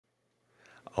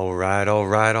All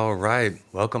right.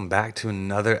 Welcome back to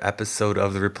another episode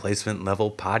of the Replacement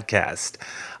Level Podcast.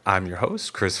 I'm your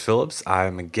host, Chris Phillips.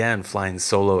 I'm again flying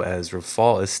solo as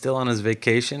Rafal is still on his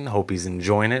vacation. Hope he's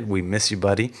enjoying it. We miss you,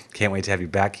 buddy. Can't wait to have you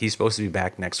back. He's supposed to be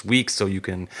back next week, so you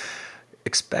can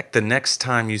expect the next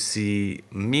time you see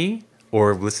me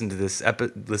or listen to this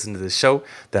show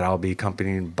that I'll be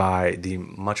accompanied by the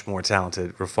much more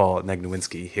talented Rafal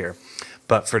Negnowinski here.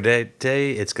 But for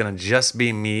today, it's going to just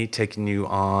be me taking you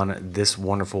on this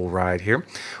wonderful ride here.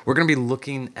 We're going to be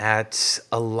looking at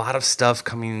a lot of stuff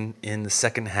coming in the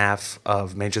second half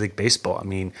of Major League Baseball. I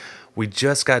mean, we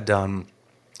just got done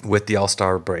with the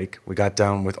All-Star break. We got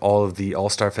done with all of the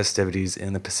All-Star festivities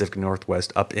in the Pacific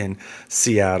Northwest up in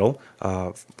Seattle,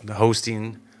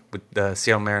 hosting with the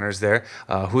Seattle Mariners there.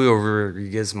 Julio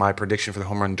Rodriguez, my prediction for the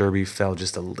Home Run Derby fell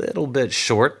just a little bit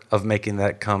short of making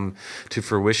that come to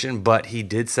fruition, but he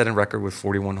did set a record with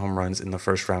 41 home runs in the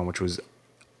first round, which was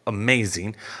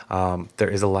amazing. There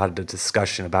is a lot of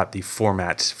discussion about the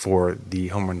format for the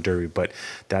Home Run Derby, but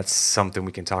that's something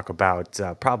we can talk about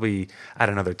probably at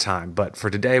another time. But for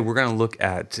today, we're going to look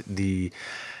at the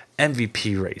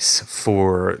MVP race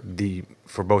for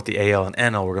both the AL and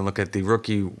NL. We're going to look at the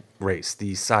rookie race,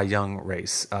 the Cy Young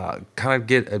race, kind of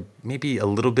get maybe a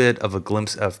little bit of a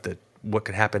glimpse of what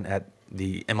could happen at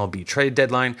the MLB trade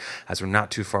deadline, as we're not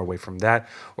too far away from that.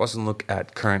 We're also going to look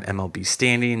at current MLB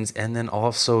standings and then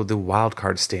also the wild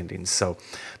card standings. So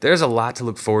there's a lot to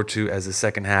look forward to as the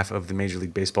second half of the Major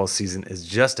League Baseball season is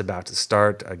just about to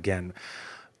start. Again,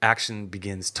 action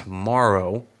begins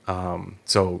tomorrow.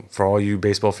 So for all you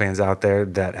baseball fans out there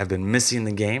that have been missing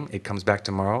the game, it comes back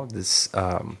tomorrow.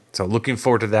 So looking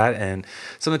forward to that. And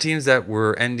some of the teams that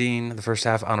were ending the first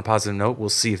half on a positive note, we'll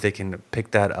see if they can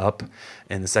pick that up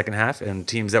in the second half. And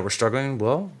teams that were struggling,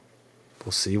 well,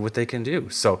 we'll see what they can do.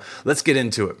 So let's get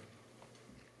into it.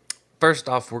 First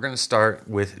off, we're going to start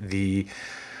with the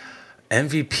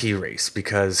MVP race,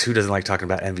 because who doesn't like talking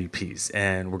about MVPs?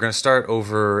 And we're going to start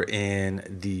over in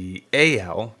the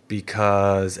AL,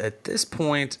 because at this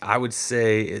point, I would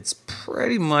say it's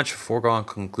pretty much a foregone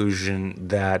conclusion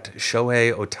that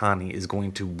Shohei Ohtani is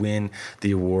going to win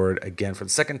the award again for the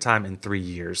second time in 3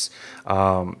 years.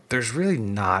 There's really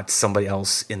not somebody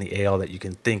else in the AL that you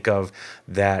can think of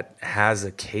that has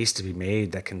a case to be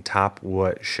made that can top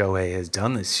what Shohei has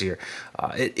done this year.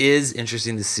 It is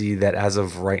interesting to see that as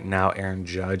of right now, Aaron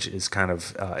Judge is kind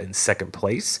of in second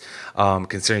place,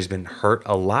 considering he's been hurt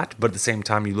a lot. But at the same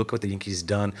time, you look at what the Yankees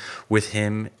done with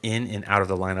him in and out of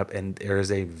the lineup, and there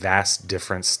is a vast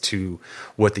difference to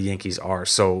what the Yankees are.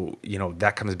 So,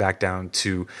 that comes back down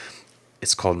to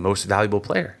it's called most valuable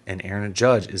player, and Aaron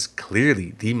Judge is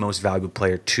clearly the most valuable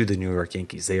player to the New York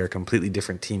Yankees. They are a completely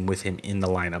different team with him in the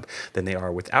lineup than they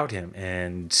are without him.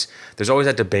 And there's always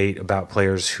that debate about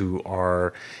players who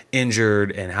are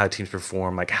injured and how teams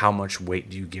perform, like how much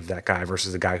weight do you give that guy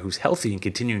versus a guy who's healthy and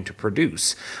continuing to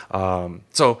produce.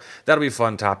 So that'll be a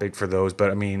fun topic for those.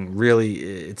 But I mean, really,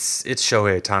 it's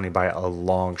Shohei Ohtani by a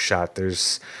long shot.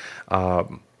 There's a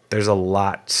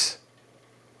lot.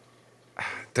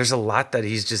 There's a lot that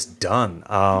he's just done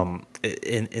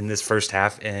in this first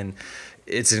half, and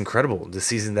it's incredible, the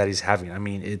season that he's having. I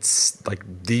mean, it's like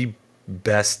the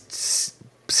best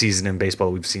season in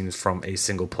baseball we've seen from a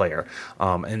single player,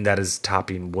 and that is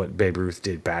topping what Babe Ruth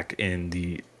did back in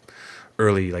the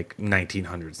early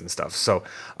 1900s and stuff. So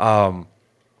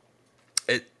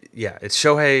it's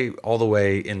Shohei all the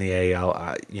way in the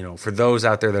AL. For those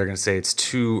out there that are going to say it's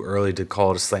too early to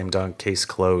call it a slam dunk, case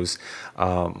closed,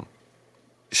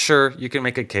 sure, you can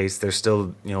make a case. There's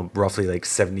still, roughly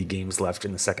 70 games left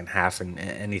in the second half, and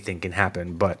anything can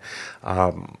happen. But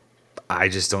I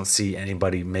just don't see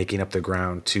anybody making up the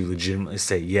ground to legitimately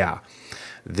say, yeah,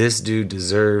 this dude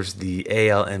deserves the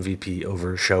AL MVP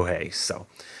over Shohei. So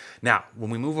now, when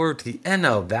we move over to the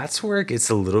NL, that's where it gets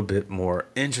a little bit more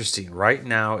interesting. Right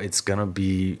now, it's going to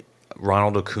be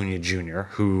Ronald Acuna Jr.,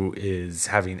 who is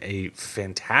having a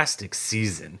fantastic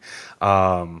season.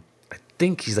 I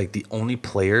think he's the only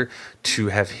player to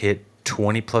have hit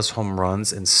 20 plus home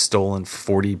runs and stolen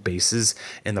 40 bases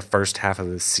in the first half of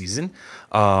the season.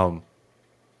 So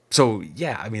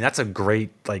yeah, I mean, that's a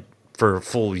great, for a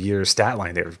full year stat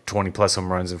line there, 20 plus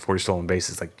home runs and 40 stolen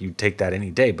bases. You take that any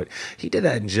day, but he did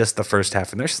that in just the first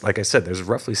half. And there's, like I said, there's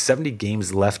roughly 70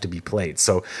 games left to be played.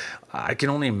 So I can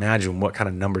only imagine what kind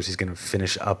of numbers he's going to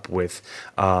finish up with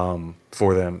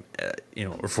for them,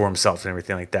 or for himself and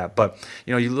everything like that. But,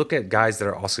 you look at guys that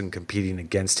are also competing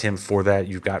against him for that.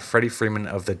 You've got Freddie Freeman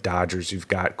of the Dodgers. You've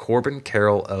got Corbin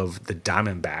Carroll of the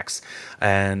Diamondbacks.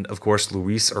 And, of course,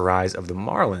 Luis Ariz of the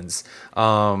Marlins.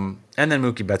 And then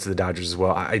Mookie Betts of the Dodgers as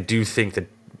well. I do think that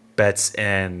Betts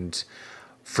and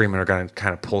Freeman are going to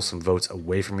kind of pull some votes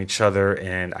away from each other,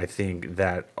 and I think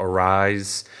that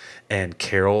Arraez and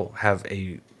Carroll have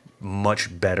a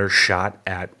much better shot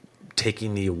at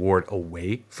taking the award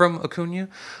away from Acuna.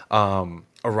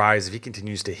 Arraez, if he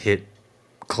continues to hit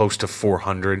close to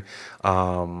 400,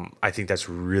 I think that's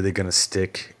really going to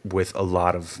stick with a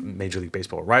lot of Major League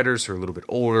Baseball writers who are a little bit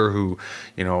older, who,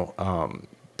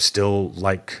 still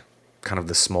like kind of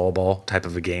the small ball type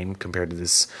of a game compared to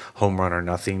this home run or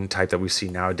nothing type that we see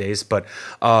nowadays. But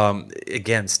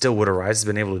again, still what Arraez has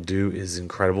been able to do is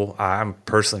incredible. I'm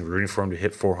personally rooting for him to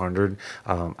hit 400.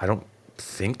 I don't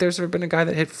think there's ever been a guy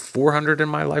that hit 400 in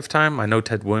my lifetime. I know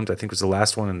Ted Williams, I think, was the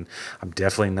last one, and I'm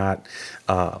definitely not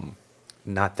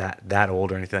that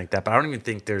old or anything like that. But I don't even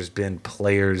think there's been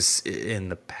players in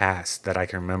the past that I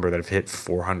can remember that have hit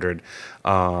 400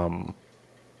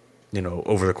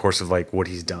 over the course of like what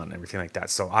he's done, everything like that.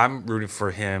 So I'm rooting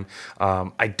for him.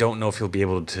 I don't know if he'll be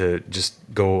able to just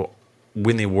go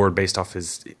win the award based off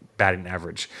his batting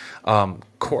average.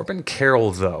 Corbin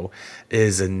Carroll, though,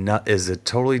 is a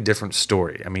totally different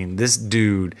story. I mean, this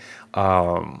dude,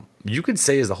 you could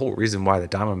say, is the whole reason why the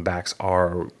Diamondbacks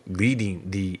are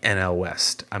leading the NL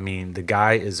West. I mean, the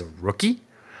guy is a rookie,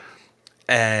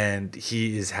 and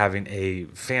he is having a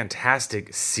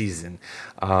fantastic season.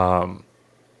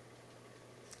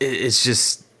 It's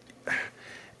just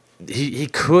he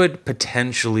could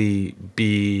potentially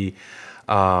be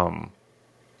one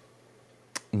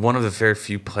of the very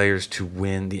few players to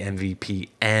win the MVP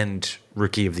and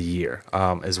Rookie of the Year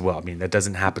as well. I mean, that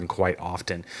doesn't happen quite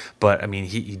often, but I mean,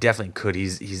 he definitely could.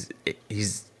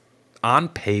 He's on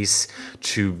pace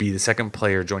to be the second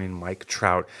player, joining Mike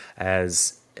Trout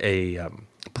as a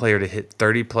player to hit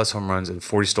 30 plus home runs and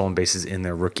 40 stolen bases in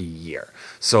their rookie year.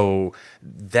 So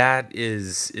that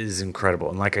is incredible.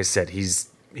 And like I said, he's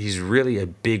really a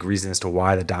big reason as to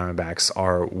why the Diamondbacks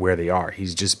are where they are.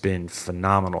 He's just been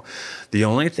phenomenal. The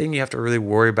only thing you have to really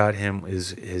worry about him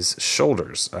is his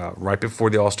shoulders. Right before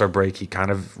the All-Star break, he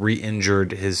kind of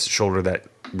re-injured his shoulder that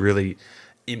really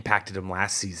impacted him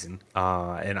last season,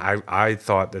 and I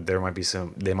thought that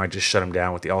they might just shut him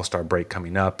down with the All-Star break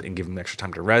coming up and give him extra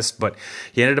time to rest, but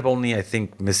he ended up only, I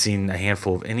think, missing a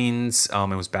handful of innings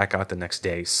and was back out the next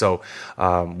day. So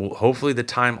hopefully the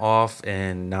time off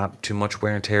and not too much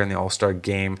wear and tear in the All-Star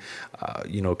game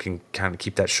can kind of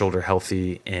keep that shoulder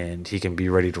healthy, and he can be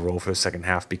ready to roll for the second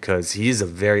half, because he's a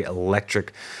very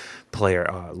electric player.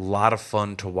 A lot of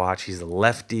fun to watch. He's a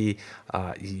lefty.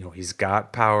 He's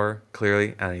got power,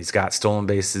 clearly, and he's got stolen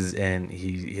bases, and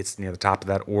he hits near the top of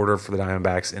that order for the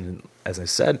Diamondbacks. And as I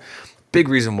said, big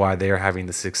reason why they are having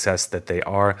the success that they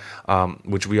are,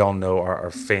 which we all know are our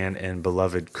fan and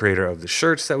beloved creator of the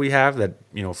shirts that we have, that,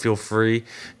 feel free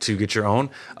to get your own.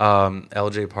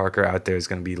 LJ Parker out there is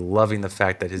going to be loving the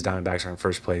fact that his Diamondbacks are in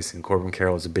first place, and Corbin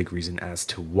Carroll is a big reason as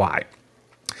to why.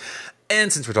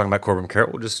 And since we're talking about Corbin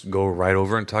Carroll, we'll just go right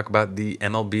over and talk about the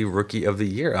MLB Rookie of the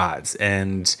Year odds.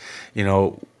 And,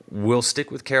 we'll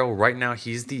stick with Carroll. Right now,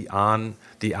 he's the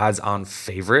odds-on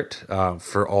favorite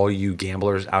for all you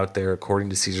gamblers out there. According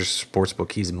to Caesars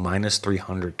Sportsbook, he's minus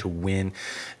 300 to win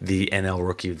the NL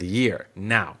Rookie of the Year.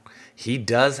 Now, he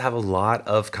does have a lot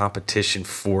of competition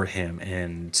for him,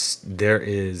 and there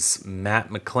is Matt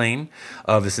McClain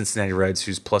of the Cincinnati Reds,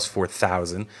 who's plus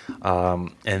 4,000,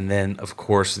 and then of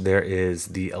course there is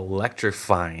the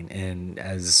electrifying, and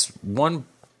as one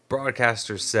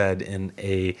broadcaster said in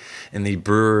the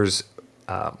Brewers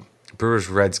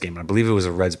Reds game, I believe it was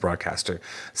a Reds broadcaster,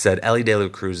 said Elly De La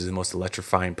Cruz is the most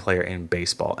electrifying player in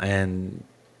baseball, and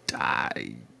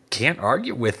I can't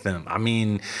argue with them. I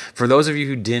mean, for those of you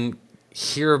who didn't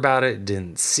hear about it,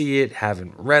 didn't see it,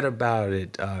 haven't read about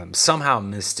it, somehow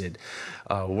missed it,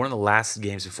 one of the last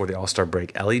games before the All-Star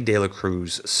break, Elly De La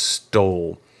Cruz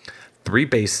stole 3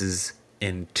 bases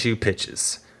in 2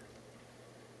 pitches.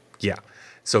 Yeah.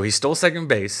 So he stole second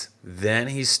base, then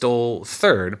he stole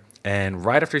third, and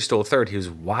right after he stole third, he was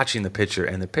watching the pitcher,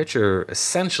 and the pitcher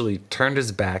essentially turned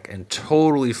his back and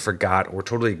totally forgot or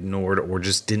totally ignored or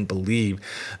just didn't believe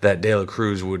that De La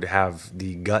Cruz would have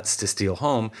the guts to steal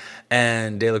home.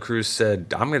 And De La Cruz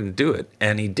said, "I'm going to do it."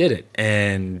 And he did it.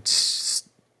 And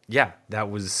yeah,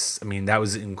 that was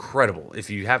incredible.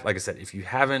 If you have, like I said, if you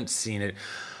haven't seen it,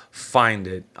 find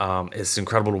it. It's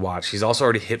incredible to watch. He's also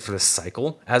already hit for the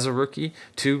cycle as a rookie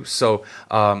too. So,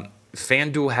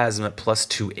 FanDuel has him at plus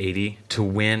 280 to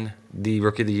win the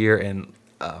Rookie of the Year, and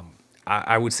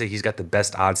I would say he's got the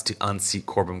best odds to unseat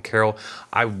Corbin Carroll.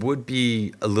 I would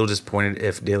be a little disappointed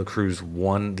if De La Cruz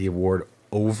won the award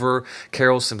over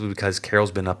Carroll, simply because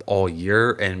Carroll's been up all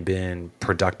year and been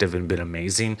productive and been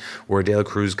amazing, where De La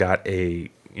Cruz got a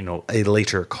a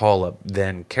later call up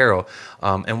than Carroll.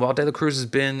 And while De La Cruz has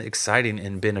been exciting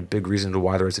and been a big reason to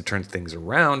why the Rays have turned things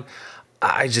around,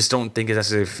 I just don't think it's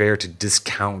necessarily fair to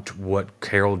discount what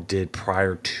Carroll did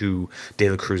prior to De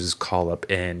La Cruz's call up,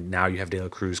 and now you have De La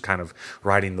Cruz kind of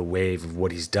riding the wave of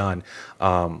what he's done.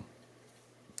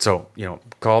 So,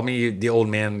 call me the old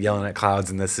man yelling at clouds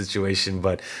in this situation,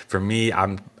 but for me,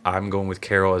 I'm going with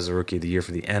Carroll as the Rookie of the Year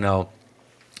for the NL.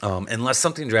 Unless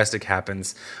something drastic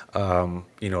happens,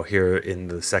 here in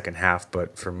the second half.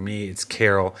 But for me, it's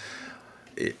Carroll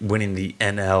winning the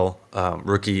NL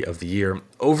Rookie of the Year.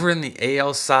 Over in the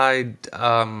AL side,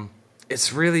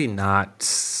 it's really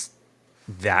not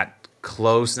that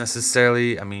close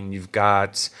necessarily. I mean, you've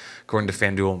got, according to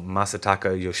FanDuel,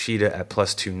 Masataka Yoshida at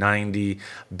plus 290.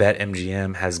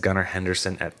 BetMGM has Gunnar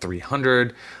Henderson at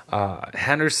 300.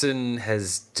 Henderson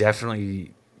has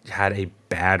definitely had a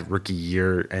bad rookie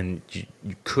year, and you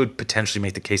could potentially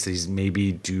make the case that he's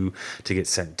maybe due to get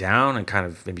sent down and kind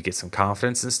of maybe get some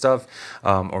confidence and stuff,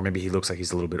 or maybe he looks like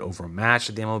he's a little bit overmatched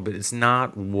at the end, but it's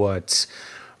not what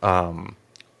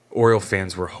Oriole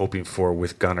fans were hoping for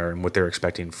with Gunnar and what they're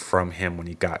expecting from him when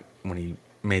he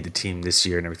made the team this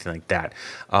year and everything like that.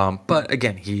 But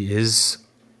again, he is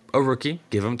a rookie.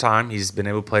 Give him time. He's been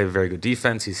able to play a very good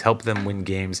defense. He's helped them win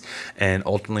games, and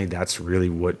ultimately that's really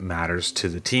what matters to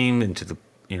the team and to the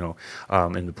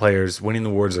and the players. Winning the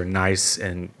awards are nice,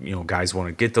 and guys want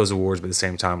to get those awards, but at the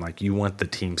same time, like, you want the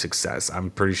team success. I'm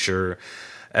pretty sure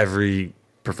every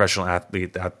professional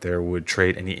athlete out there would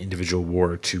trade any individual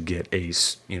award to get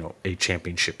a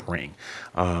championship ring.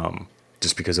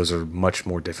 Just because those are much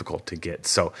more difficult to get.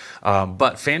 So,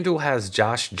 but FanDuel has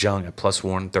Josh Jung at plus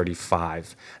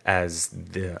 135 as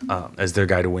their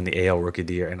guy to win the AL Rookie of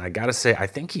the Year, and I gotta say, I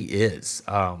think he is.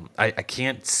 I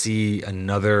can't see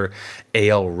another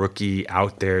AL rookie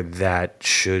out there that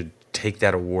should take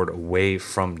that award away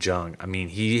from Jung. I mean,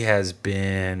 he has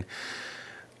been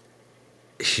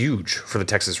huge for the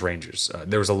Texas Rangers.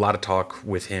 There was a lot of talk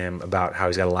with him about how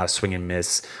he's got a lot of swing and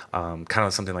miss, kind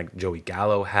of something like Joey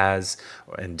Gallo has,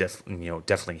 and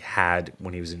definitely had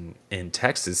when he was in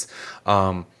Texas.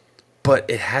 But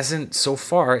it hasn't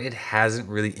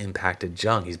really impacted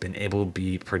Jung. He's been able to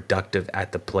be productive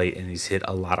at the plate, and he's hit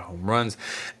a lot of home runs.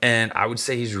 And I would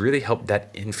say he's really helped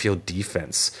that infield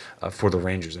defense for the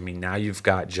Rangers. I mean, now you've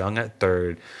got Jung at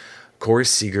third, Corey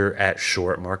Seager at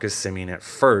short, Marcus Semien at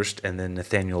first, and then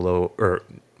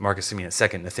Marcus Semien at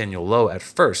second, Nathaniel Lowe at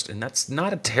first. And that's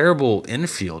not a terrible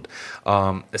infield,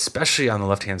 especially on the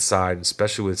left-hand side,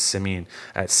 especially with Semien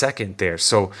at second there.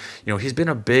 So, he's been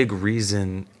a big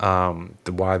reason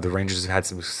why the Rangers have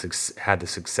had the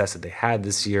success that they had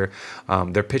this year.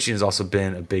 Their pitching has also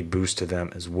been a big boost to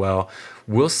them as well.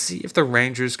 We'll see if the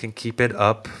Rangers can keep it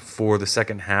up for the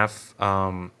second half.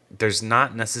 There's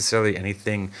not necessarily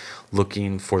anything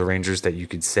looking for the Rangers that you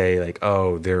could say like,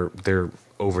 oh, they're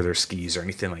over their skis or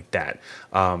anything like that.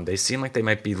 They seem like they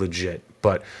might be legit,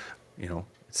 but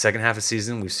second half of the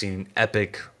season, we've seen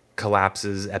epic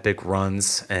collapses, epic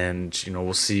runs, and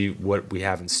we'll see what we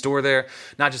have in store there,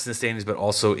 not just in the standings, but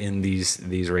also in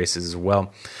these races as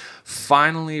well.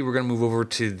 Finally, we're going to move over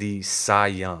to the Cy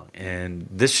Young, and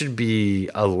this should be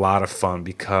a lot of fun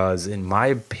because, in my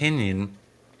opinion,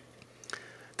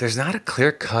 there's not a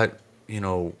clear-cut,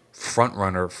 front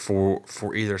runner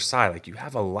for either side. Like, you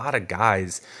have a lot of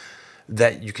guys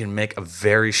that you can make a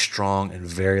very strong and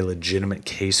very legitimate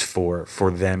case for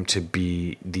them to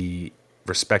be the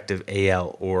respective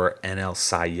AL or NL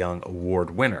Cy Young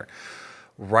Award winner.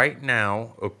 Right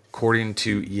now, according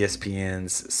to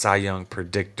ESPN's Cy Young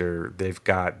predictor, they've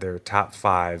got their top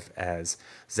five as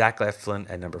Zach Eflin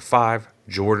at number 5,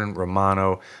 Jordan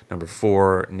Romano, number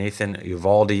 4, Nathan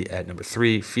Eovaldi at number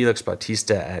 3, Felix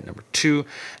Bautista at number 2,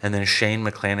 and then Shane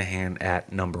McClanahan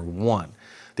at number 1.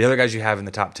 The other guys you have in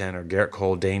the top 10 are Garrett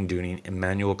Cole, Dane Dunning,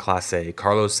 Emmanuel Clase,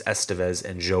 Carlos Estevez,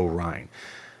 and Joe Ryan.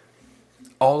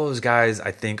 All those guys, I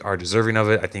think, are deserving of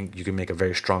it. I think you can make a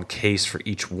very strong case for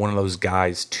each one of those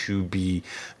guys to be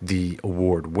the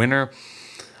award winner.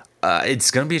 It's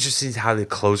going to be interesting how the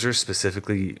closers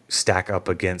specifically stack up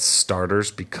against starters,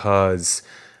 because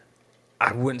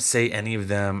I wouldn't say any of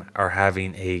them are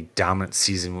having a dominant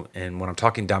season. And when I'm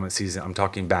talking dominant season, I'm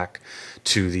talking back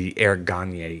to the Eric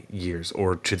Gagne years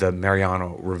or to the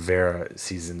Mariano Rivera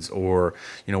seasons, or,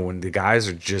 when the guys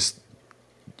are just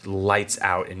lights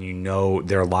out and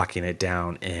they're locking it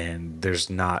down and there's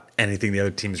not anything the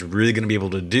other team's really going to be able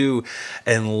to do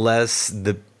unless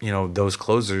those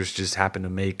closers just happen to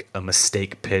make a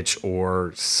mistake pitch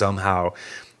or somehow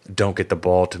don't get the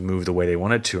ball to move the way they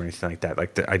wanted to or anything like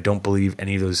that. I don't believe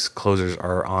any of those closers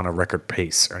are on a record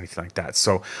pace or anything like that.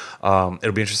 So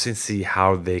it'll be interesting to see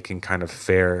how they can kind of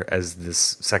fare as this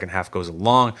second half goes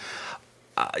along.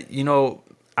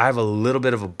 I have a little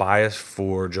bit of a bias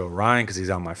for Joe Ryan because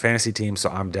he's on my fantasy team, so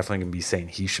I'm definitely going to be saying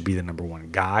he should be the number one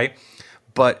guy.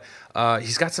 But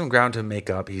he's got some ground to make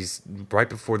up. He's right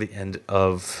before the end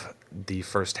of the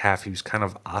first half, he was kind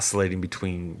of oscillating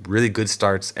between really good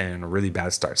starts and really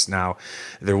bad starts. Now,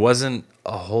 there wasn't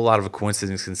a whole lot of a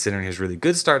coincidence considering his really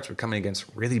good starts were coming against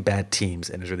really bad teams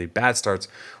and his really bad starts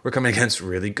were coming against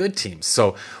really good teams.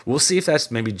 So we'll see if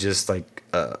that's maybe just like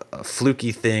a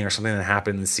fluky thing or something that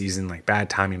happened in the season, like bad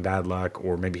timing, bad luck,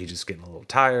 or maybe he's just getting a little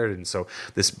tired. And so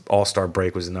this all-star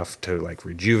break was enough to like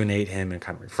rejuvenate him and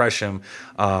kind of refresh him.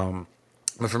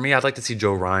 But for me, I'd like to see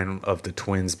Joe Ryan of the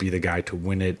Twins be the guy to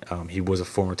win it. He was a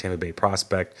former Tampa Bay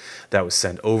prospect that was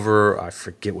sent over. I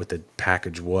forget what the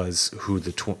package was, who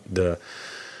the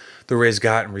Rays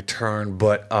got in return.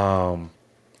 But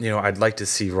I'd like to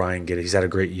see Ryan get it. He's had a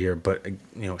great year. But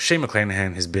Shane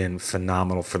McClanahan has been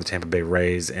phenomenal for the Tampa Bay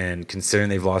Rays, and considering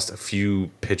they've lost a few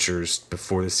pitchers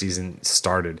before the season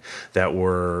started that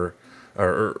were,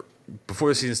 or before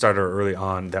the season started or early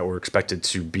on, that were expected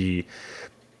to be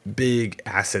big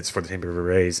assets for the Tampa Bay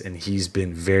Rays, and he's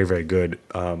been very, very good.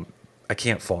 I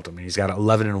can't fault him. He's got an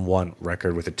 11-1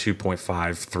 record with a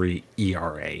 2.53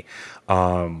 ERA.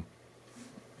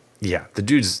 The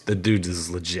dude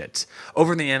is legit.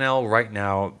 Over in the NL right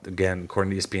now, again, according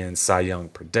to ESPN's Cy Young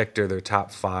predictor, their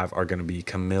top five are going to be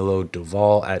Camilo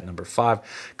Doval at number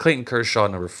 5, Clayton Kershaw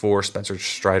at number 4, Spencer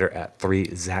Strider at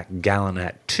 3, Zach Gallen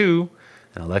at 2,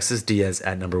 and Alexis Diaz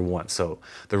at number 1. So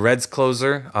the Reds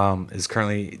closer is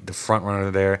currently the front runner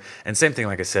there. And same thing,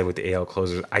 like I said, with the AL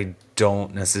closers. I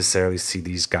don't necessarily see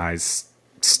these guys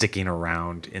sticking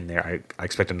around in there. I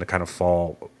expect them to kind of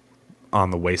fall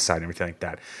on the wayside and everything like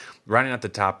that. Rounding out the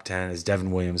top 10 is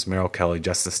Devin Williams, Merrill Kelly,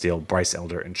 Justin Steele, Bryce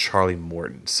Elder, and Charlie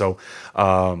Morton. So,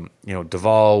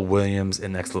 Duvall, Williams,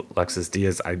 and Alexis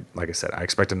Diaz, like I said, I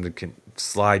expect them to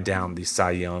slide down the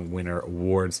Cy Young winner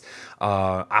awards.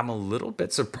 I'm a little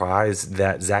bit surprised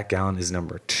that Zach Gallen is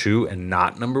number 2 and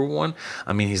not number 1.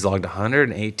 I mean, he's logged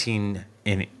 118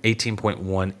 in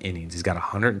 18.1 innings. He's got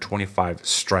 125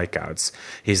 strikeouts.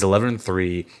 He's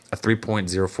 11-3, a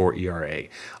 3.04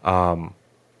 ERA.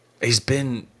 He's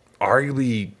been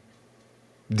arguably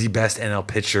the best NL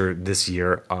pitcher this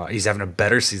year. He's having a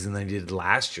better season than he did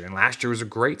last year, and last year was a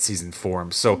great season for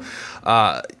him. So,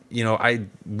 I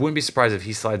wouldn't be surprised if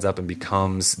he slides up and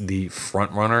becomes the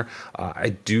front runner. I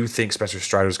do think Spencer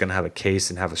Strider is going to have a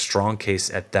case and have a strong case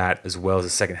at that, as well as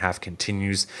the second half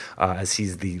continues, as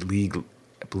he's the league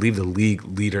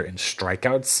leader in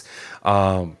strikeouts.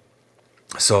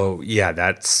 So yeah,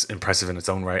 that's impressive in its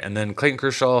own right. And then Clayton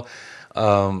Kershaw,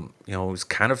 was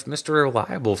kind of Mr.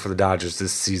 Reliable for the Dodgers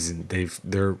this season.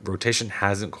 Their rotation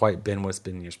hasn't quite been what's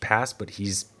been in years past, but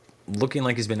he's looking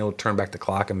like he's been able to turn back the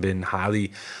clock and been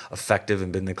highly effective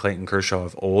and been the Clayton Kershaw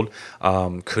of old.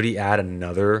 Could he add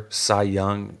another Cy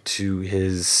Young to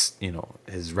his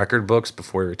record books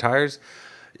before he retires?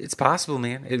 It's possible,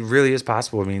 man. It really is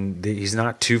possible. I mean, he's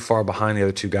not too far behind the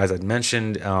other two guys I'd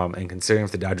mentioned, and considering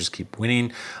if the Dodgers keep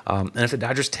winning, and if the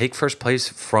Dodgers take first place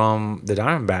from the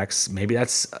Diamondbacks, maybe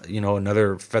that's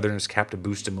another feather in his cap to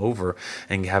boost him over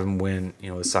and have him win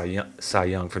the Cy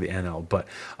Young for the NL. But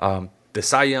the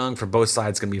Cy Young for both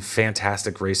sides is going to be a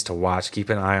fantastic race to watch. Keep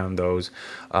an eye on those.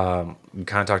 We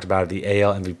kind of talked about it. The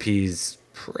AL MVPs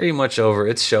pretty much over.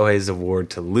 It's Shohei's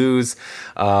award to lose.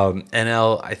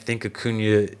 NL, I think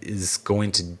Acuna is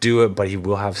going to do it, but he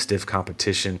will have stiff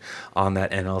competition on that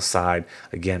NL side,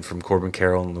 again, from Corbin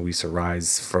Carroll and Luis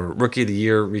Arraez. For Rookie of the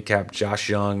Year recap, Josh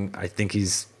Young, I think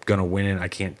he's going to win it. I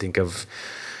can't think of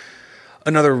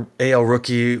another AL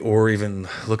rookie or even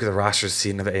look at the roster to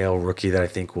see another AL rookie that I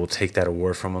think will take that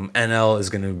award from him. NL is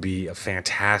going to be a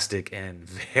fantastic and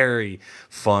very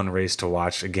fun race to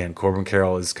watch. Again, Corbin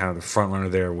Carroll is kind of the front runner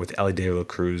there with Elly De La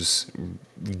Cruz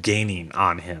gaining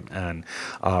on him. And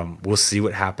we'll see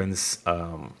what happens.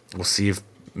 We'll see if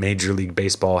Major League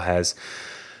Baseball has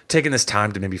taking this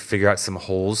time to maybe figure out some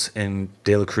holes in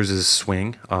De La Cruz's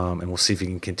swing, and we'll see if he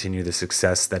can continue the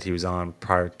success that he was on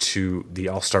prior to the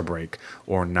All-Star break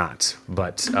or not.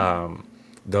 But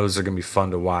those are going to be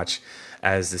fun to watch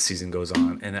as the season goes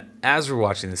on. And as we're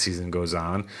watching the season goes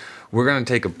on, we're going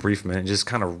to take a brief minute and just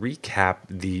kind of recap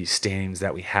the standings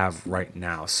that we have right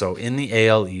now. So in the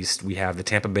AL East, we have the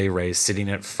Tampa Bay Rays sitting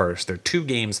at first. They're 2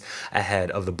 games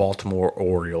ahead of the Baltimore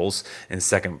Orioles in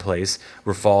second place.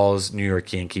 Rafal's New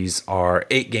York Yankees are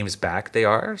 8 games back. They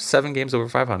are 7 games over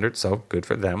 500, so good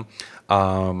for them.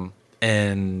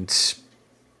 and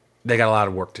they got a lot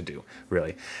of work to do,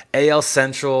 really. AL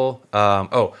Central.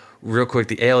 Real quick,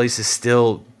 the AL East is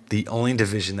still the only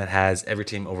division that has every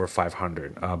team over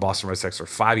 500. Boston Red Sox are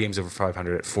 5 games over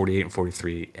 500 at 48 and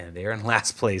 43, and they are in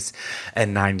last place at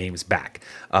 9 games back.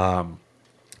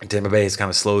 Tampa Bay has kind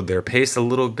of slowed their pace a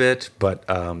little bit, but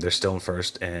they're still in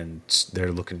first, and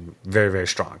they're looking very, very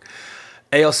strong.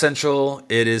 AL Central,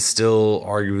 it is still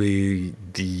arguably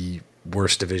the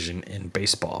worst division in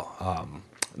baseball.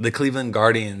 The Cleveland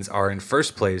Guardians are in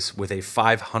first place with a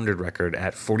 500 record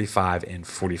at 45 and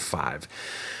 45.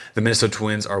 The Minnesota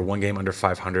Twins are 1 game under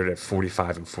 500 at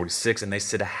 45 and 46, and they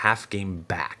sit a half game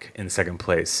back in second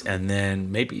place. And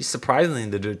then, maybe surprisingly,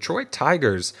 the Detroit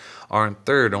Tigers are in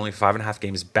third, only 5.5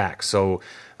 games back. So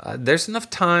there's enough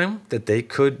time that they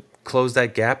could close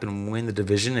that gap and win the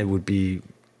division. It would be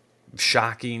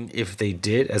shocking if they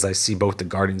did, as I see both the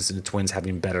Guardians and the Twins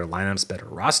having better lineups, better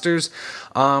rosters.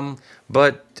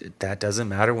 But that doesn't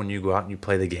matter when you go out and you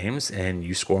play the games and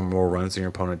you score more runs than your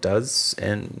opponent does,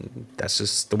 and that's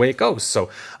just the way it goes. So,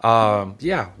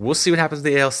 we'll see what happens to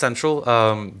the AL Central.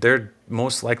 They're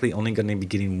most likely only going to be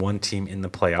getting one team in the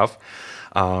playoff,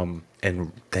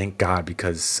 and thank God,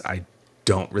 because I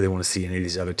don't really want to see any of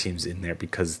these other teams in there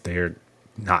because they're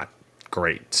not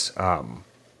great.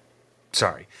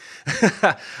 Sorry.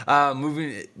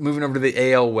 Moving over to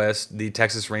the AL West, the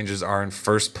Texas Rangers are in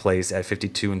first place at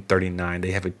 52 and 39.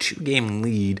 They have a 2-game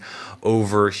lead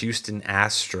over Houston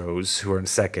Astros, who are in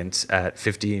second at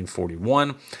 50 and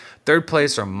 41. Third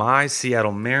place are my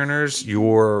Seattle Mariners,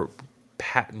 your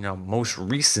most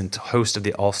recent host of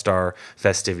the All-Star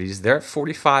festivities. They're at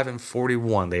 45 and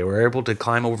 41. They were able to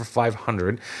climb over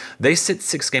 500. They sit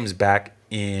 6 games back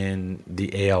in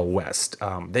the AL West.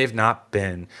 They've not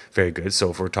been very good.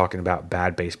 So if we're talking about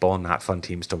bad baseball and not fun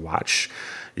teams to watch,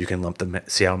 you can lump the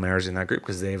Seattle Mariners in that group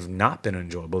because they've not been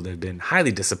enjoyable. They've been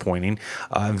highly disappointing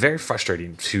and very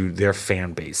frustrating to their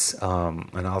fan base. And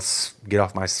I'll get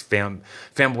off my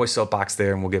fanboy soapbox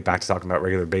there, and we'll get back to talking about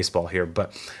regular baseball here.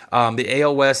 But the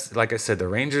AL West, like I said, the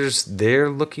Rangers, they're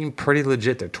looking pretty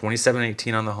legit. They're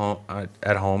 27-18 on the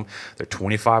at home. They're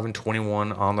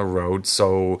 25-21 on the road.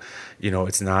 So,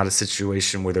 it's not a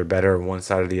situation where they're better on one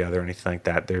side or the other or anything like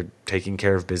that. They're taking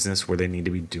care of business where they need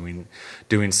to be doing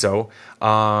so.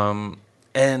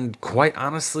 And quite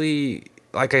honestly,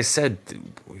 like I said,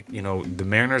 the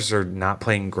Mariners are not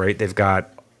playing great. They've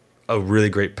got a really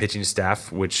great pitching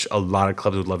staff, which a lot of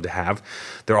clubs would love to have.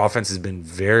 Their offense has been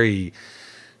very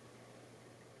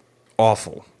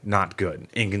awful, not good,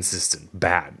 inconsistent,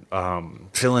 bad.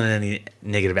 Fill in any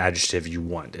negative adjective you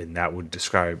want, and that would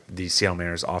describe the Seattle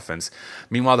Mariners offense.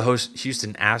 Meanwhile, the host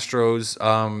Houston Astros,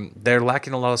 they're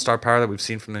lacking a lot of star power that we've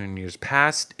seen from them in years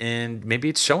past, and maybe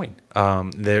it's showing.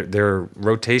 Their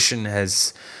rotation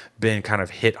has been kind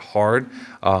of hit hard.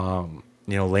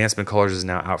 Lance McCullers is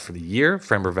now out for the year.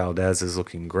 Framber Valdez is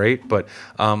looking great, but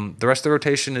the rest of the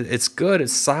rotation, it's good,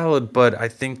 it's solid, but I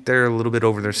think they're a little bit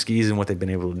over their skis in what they've been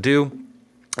able to do.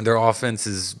 Their offense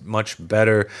is much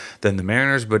better than the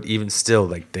Mariners, but even still,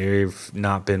 they've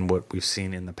not been what we've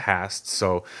seen in the past.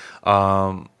 So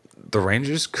the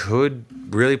Rangers could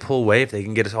really pull away if they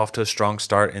can get us off to a strong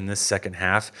start in this second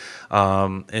half.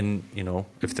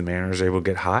 If the Mariners are able to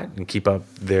get hot and keep up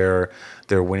their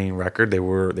winning record,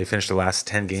 they finished the last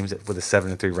 10 games with a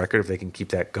 7-3 record. If they can keep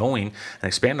that going and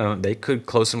expand on it, they could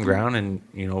close some ground and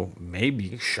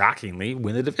maybe shockingly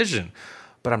win the division.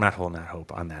 But I'm not holding that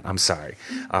hope on that. I'm sorry.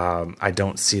 I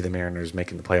don't see the Mariners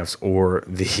making the playoffs or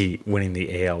winning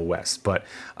the AL West. But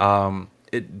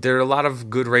there are a lot of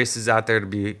good races out there to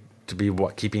be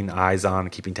keeping eyes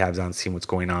on, keeping tabs on, seeing what's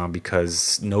going on,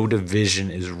 because no division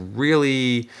is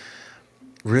really,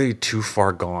 really too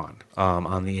far gone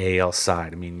on the AL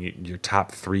side. I mean, your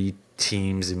top 3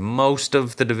 teams in most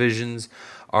of the divisions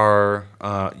are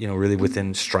really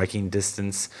within striking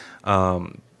distance.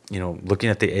 Looking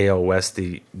at the AL West,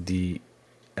 the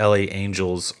LA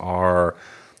Angels are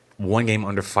 1 game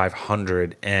under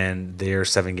 500, and they're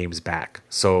 7 games back.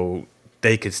 So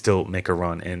they could still make a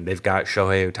run, and they've got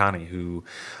Shohei Ohtani, who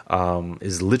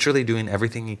is literally doing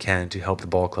everything he can to help the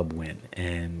ball club win,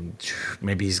 and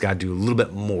maybe he's got to do a little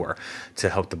bit more to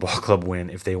help the ball club win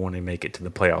if they want to make it to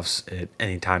the playoffs at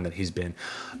any time that he's been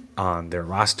on their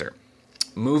roster.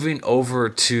 Moving over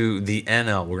to the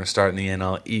NL, we're going to start in the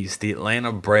NL East. The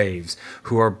Atlanta Braves,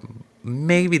 who are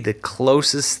maybe the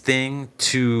closest thing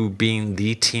to being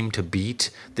the team to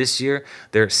beat this year.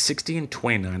 They're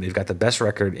 60-29. They've got the best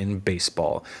record in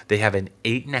baseball. They have an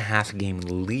 8.5 game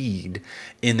lead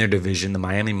in their division. The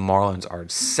Miami Marlins are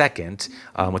second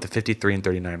with a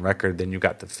 53-39 record. Then you've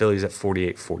got the Phillies at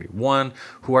 48-41,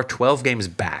 who are 12 games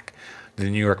back. The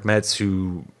New York Mets,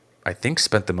 who I think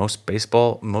spent the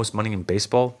most money in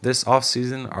baseball this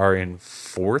offseason, are in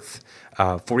fourth,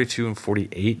 42 and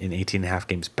 48 in 18 and a half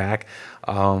games back.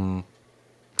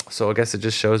 So I guess it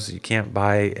just shows you can't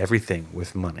buy everything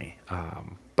with money.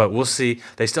 But we'll see.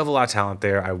 They still have a lot of talent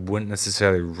there. I wouldn't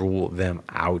necessarily rule them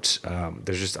out.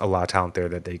 There's just a lot of talent there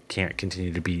that they can't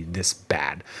continue to be this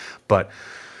bad. But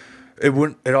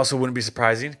it also wouldn't be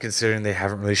surprising considering they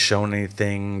haven't really shown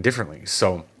anything differently.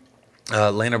 So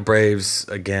Atlanta Braves,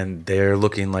 again, they're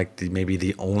looking like maybe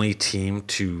the only team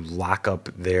to lock up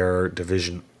their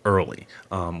division early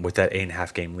with that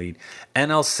 8.5 game lead.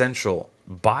 NL Central,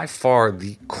 by far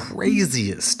the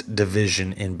craziest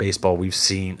division in baseball we've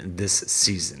seen this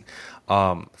season.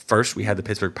 First, we had the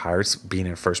Pittsburgh Pirates being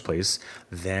in first place.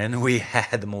 Then we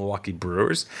had the Milwaukee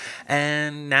Brewers.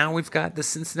 And now we've got the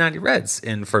Cincinnati Reds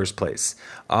in first place.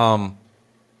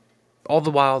 All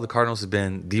the while, the Cardinals have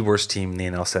been the worst team in the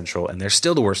NL Central, and they're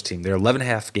still the worst team. They're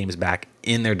 11.5 games back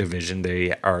in their division.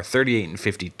 They are 38 and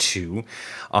 52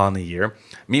 on the year.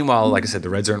 Meanwhile, like I said, the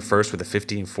Reds are in first with a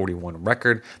 50 and 41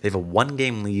 record. They have a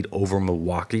 1-game lead over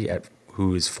Milwaukee,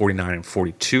 who is 49 and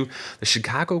 42. The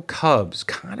Chicago Cubs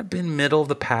kind of been middle of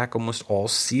the pack almost all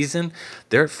season.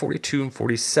 They're at 42 and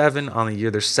 47 on the year.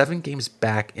 They're 7 games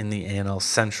back in the NL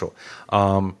Central.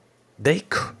 They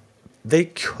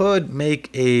could make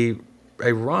a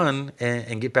run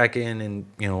and get back in and,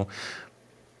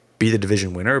 be the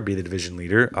division winner, be the division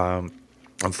leader.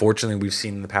 Unfortunately, we've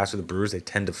seen in the past with the Brewers, they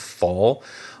tend to fall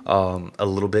a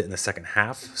little bit in the second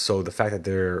half. So the fact that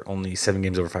they're only 7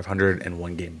 games over 500 and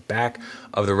 1 game back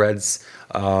of the Reds,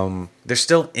 they're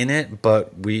still in it,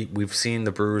 but we've seen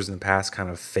the Brewers in the past kind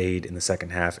of fade in the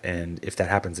second half. And if that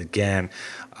happens again,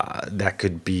 that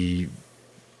could be,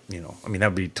 that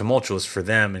would be tumultuous for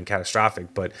them and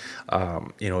catastrophic, but,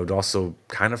 it would also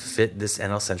kind of fit this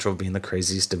NL Central being the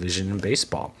craziest division in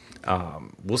baseball.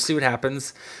 We'll see what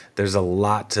happens. There's a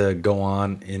lot to go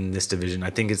on in this division. I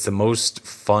think it's the most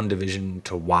fun division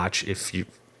to watch if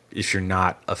you're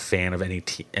not a fan of any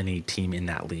team in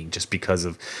that league, just because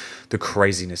of the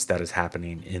craziness that is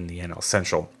happening in the NL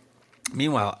Central.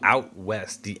 Meanwhile, out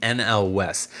west, the NL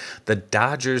West, the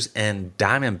Dodgers and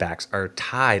Diamondbacks are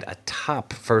tied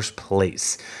atop first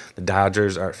place. The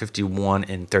Dodgers are at 51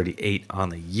 and 38 on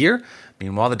the year.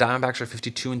 Meanwhile, the Diamondbacks are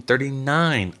 52 and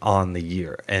 39 on the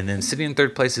year. And then sitting in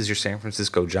third place is your San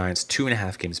Francisco Giants,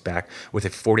 2.5 games back with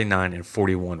a 49 and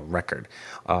 41 record.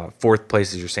 Fourth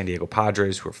place is your San Diego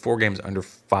Padres, who are 4 games under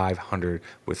 500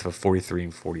 with a 43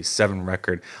 and 47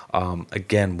 record.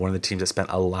 Again, one of the teams that spent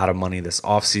a lot of money this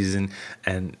offseason.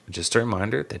 And just a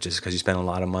reminder that just because you spent a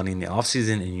lot of money in the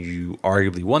offseason and you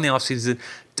arguably won the offseason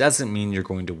doesn't mean you're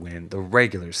going to win the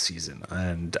regular season.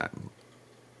 And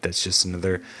that's just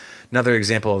another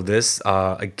example of this.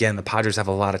 Again, the Padres have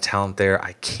a lot of talent there.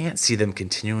 I can't see them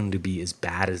continuing to be as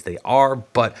bad as they are,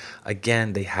 but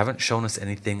again, they haven't shown us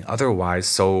anything otherwise.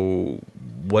 So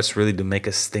what's really to make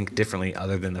us think differently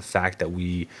other than the fact that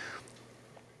we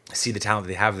see the talent that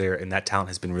they have there, and that talent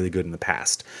has been really good in the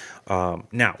past.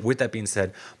 Now, with that being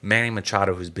said, Manny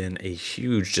Machado, who's been a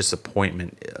huge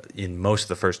disappointment in most of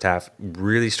the first half,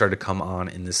 really started to come on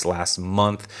in this last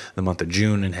month, the month of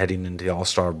June, and heading into the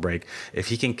All-Star break. If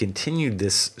he can continue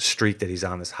this streak that he's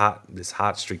on, this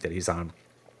hot streak that he's on,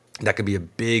 that could be a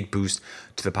big boost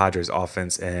to the Padres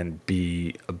offense and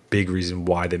be a big reason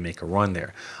why they make a run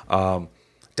there.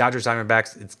 Dodgers,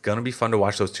 Diamondbacks, it's going to be fun to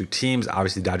watch those two teams.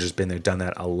 Obviously, Dodgers been there, done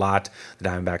that a lot. The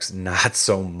Diamondbacks, not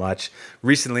so much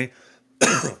recently.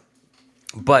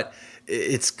 But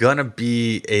it's going to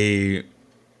be a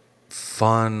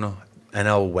fun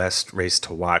NL West race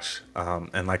to watch.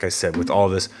 And like I said, with all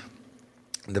this,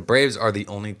 the Braves are the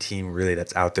only team really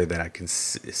that's out there that I can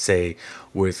say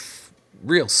with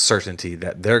real certainty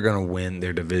that they're going to win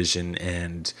their division,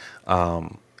 and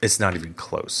it's not even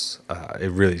close.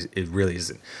 It really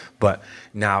isn't. But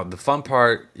now the fun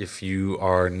part, if you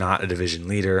are not a division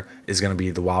leader, is going to be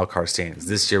the wild card standings.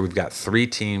 This year we've got 3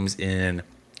 teams in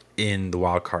the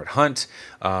wild card hunt.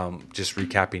 Just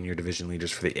recapping your division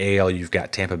leaders for the AL, you've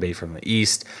got Tampa Bay from the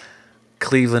East,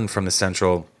 Cleveland from the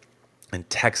Central, and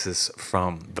Texas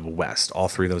from the West. All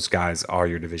 3 of those guys are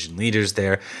your division leaders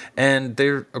there, and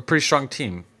they're a pretty strong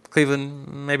team.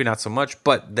 Cleveland, maybe not so much,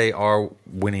 but they are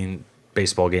winning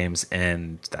baseball games,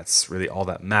 and that's really all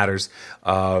that matters.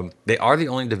 They are the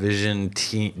only division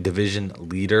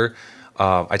leader.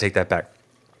 I take that back.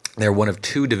 They're one of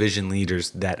 2 division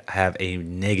leaders that have a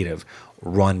negative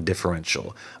run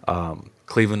differential.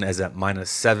 Cleveland is at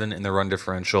 -7 in the run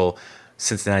differential.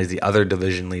 Cincinnati is the other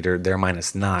division leader. They're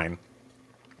 -9.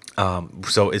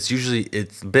 So it's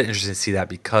a bit interesting to see that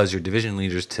because your division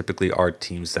leaders typically are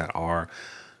teams that are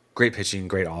great pitching,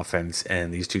 great offense,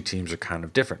 and these two teams are kind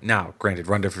of different. Now, granted,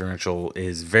 run differential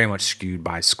is very much skewed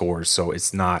by scores, so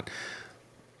it's not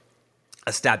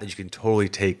a stat that you can totally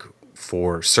take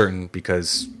for certain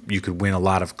because you could win a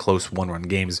lot of close one-run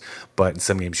games, but in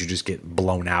some games you just get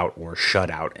blown out or shut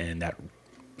out, and that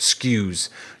skews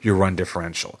your run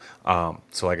differential.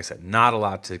 So like I said, not a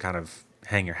lot to kind of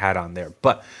hang your hat on there.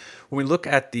 But when we look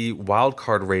at the wild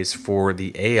card race for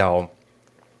the AL,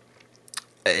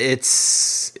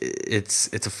 it's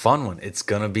a fun one. It's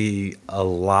gonna be a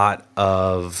lot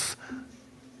of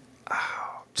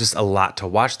just a lot to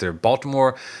watch there.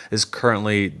 Baltimore is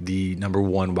currently the number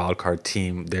one wildcard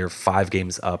team. They're 5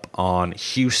 games up on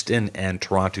Houston and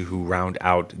Toronto, who round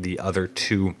out the other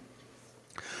 2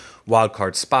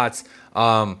 wildcard spots.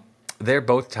 They're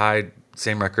both tied,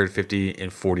 same record, 50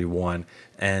 and 41.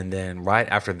 And then right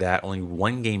after that, only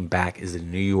 1 game back is the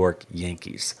New York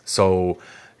Yankees. So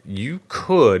you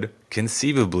could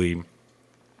conceivably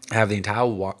have the entire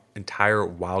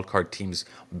wildcard teams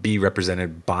be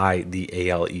represented by the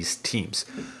AL East teams.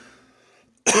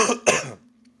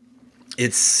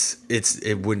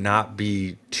 It would not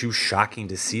be too shocking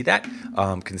to see that,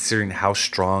 considering how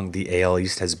strong the AL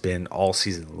East has been all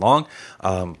season long.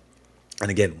 And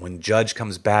again, when Judge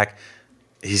comes back,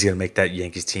 he's going to make that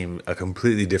Yankees team a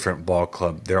completely different ball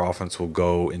club. Their offense will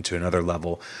go into another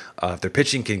level. If their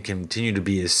pitching can continue to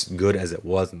be as good as it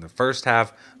was in the first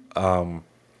half,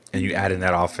 and you add in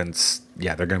that offense,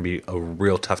 yeah, they're going to be a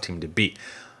real tough team to beat.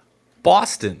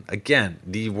 Boston, again,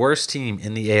 the worst team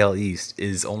in the AL East,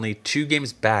 is only 2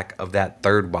 games back of that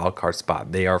 3rd wildcard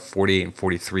spot. They are 48 and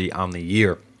 43 on the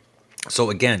year. So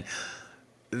again,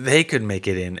 they could make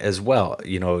it in as well.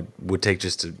 It would take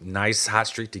just a nice hot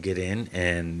streak to get in,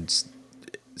 and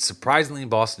surprisingly,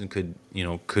 Boston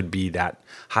could be that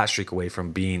hot streak away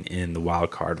from being in the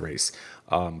wild card race.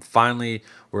 Finally,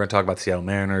 we're going to talk about the Seattle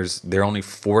Mariners. They're only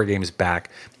 4 games back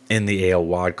in the AL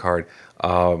wild card.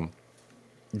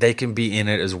 They can be in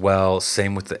it as well.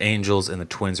 Same with the Angels, and the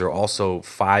Twins are also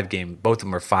 5 games. Both of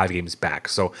them are 5 games back.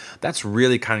 So that's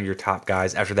really kind of your top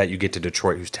guys. After that, you get to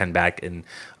Detroit, who's 10 back, and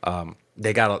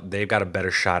they've got a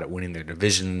better shot at winning their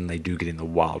division than they do getting the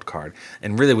wild card.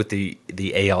 And really, with the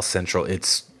AL Central,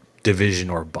 it's division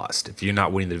or bust. If you're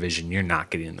not winning the division, you're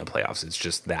not getting in the playoffs. It's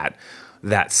just that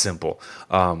simple.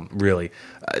 Really,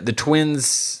 the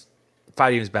Twins,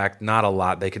 5 games back, not a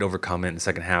lot. They could overcome it in the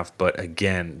second half, but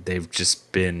again, they've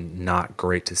just been not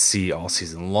great to see all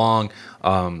season long.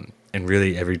 And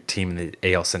really, every team in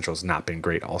the AL Central has not been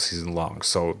great all season long.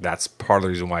 So that's part of the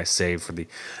reason why I say for the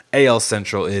AL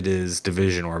Central, it is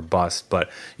division or bust. But,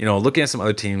 looking at some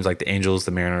other teams like the Angels,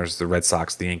 the Mariners, the Red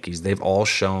Sox, the Yankees, they've all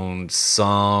shown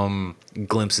some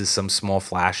glimpses, some small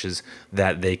flashes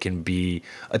that they can be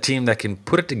a team that can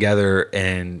put it together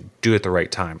and do it at the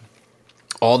right time.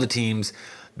 All the teams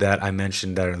that I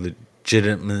mentioned that are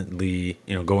legitimately,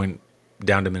 going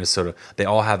down to Minnesota, they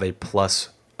all have a plus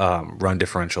run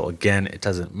differential. Again, it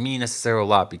doesn't mean necessarily a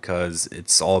lot because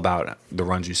it's all about the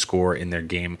runs you score in your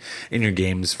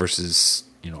games versus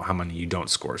how many you don't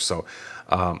score. So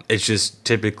it's just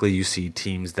typically you see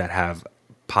teams that have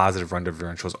positive run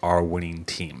differentials are winning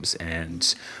teams,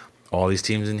 and all these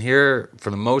teams in here for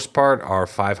the most part are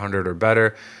 500 or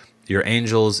better. Your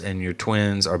Angels and your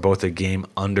Twins are both a game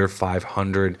under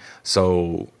 500,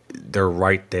 so they're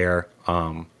right there.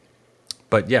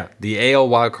 But yeah, the AL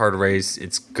wildcard race,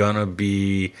 it's going to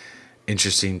be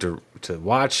interesting to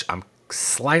watch. I'm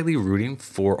slightly rooting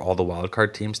for all the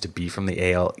wildcard teams to be from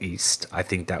the AL East. I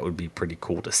think that would be pretty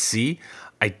cool to see.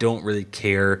 I don't really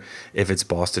care if it's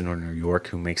Boston or New York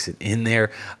who makes it in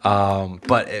there,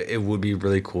 but it would be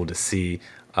really cool to see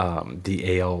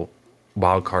the AL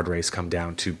wildcard race come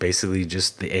down to basically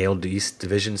just the AL East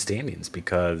division standings,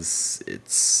 because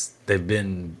they've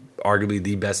been arguably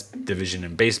the best division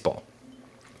in baseball.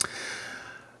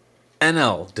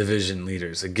 NL division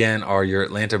leaders, again, are your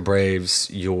Atlanta Braves,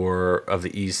 of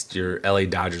the East, your LA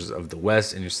Dodgers of the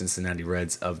West, and your Cincinnati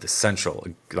Reds of the Central.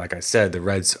 Like I said, the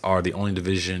Reds are the only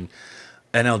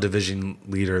NL division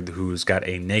leader who's got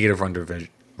a negative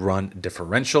run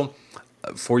differential.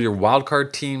 For your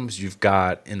wildcard teams, you've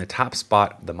got in the top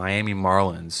spot the Miami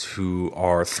Marlins, who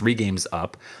are 3 games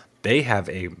up. They have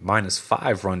a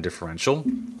 -5 run differential.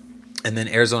 And then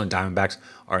Arizona Diamondbacks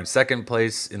are in second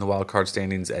place in the wildcard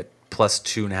standings at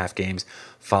 +2.5 games,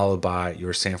 followed by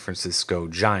your San Francisco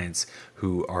Giants,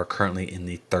 who are currently in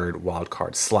the 3rd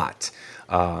wildcard slot.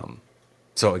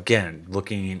 So again,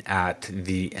 looking at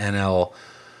the NL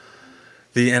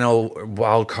the NL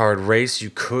wildcard race. You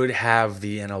could have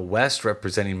the NL West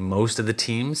representing most of the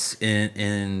teams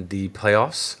in the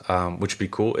playoffs, which would be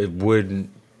cool. It wouldn't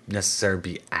necessarily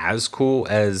be as cool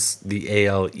as the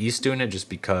AL East doing it, just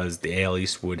because the AL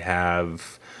East would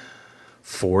have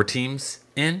 4 teams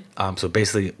in. So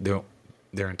basically,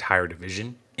 their entire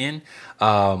division in,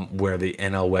 where the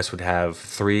NL West would have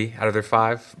 3 out of their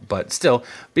 5. But still,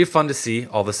 be fun to see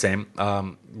all the same.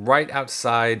 Right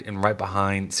outside and right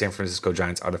behind San Francisco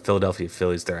Giants are the Philadelphia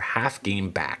Phillies. They're half game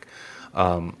back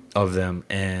of them,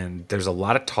 and there's a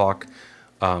lot of talk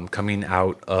coming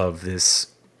out of this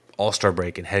All-Star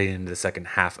break and heading into the second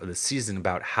half of the season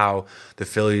about how the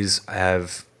Phillies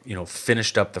have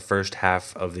finished up the first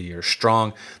half of the year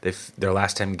strong. Their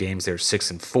last 10 games, they're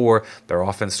 6-4. Their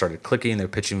offense started clicking. Their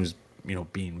pitching was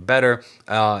being better,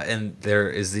 and there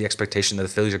is the expectation that the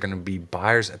Phillies are going to be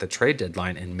buyers at the trade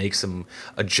deadline and make some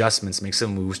adjustments, make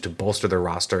some moves to bolster their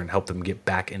roster and help them get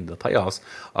back into the playoffs,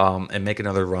 and make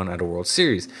another run at a World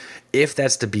Series. If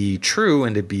that's to be true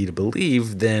and to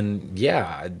believe, then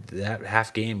yeah, that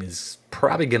half game is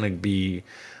probably going to be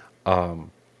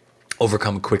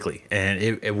overcome quickly, and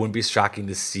it wouldn't be shocking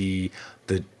to see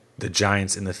the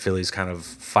Giants and the Phillies kind of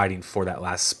fighting for that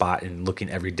last spot and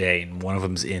looking every day, and one of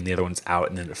them's in, the other one's out,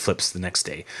 and then it flips the next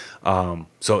day. So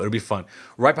it'll be fun.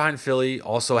 Right behind Philly,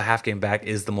 also a half game back,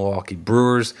 is the Milwaukee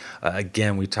Brewers.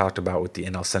 Again, we talked about with the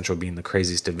NL Central being the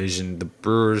craziest division. The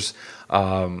Brewers,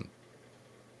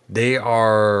 they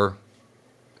are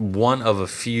one of a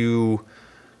few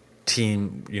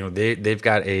team, they've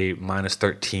got a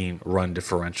 -13 run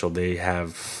differential. They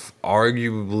have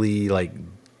arguably, like,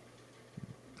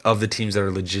 of the teams that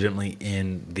are legitimately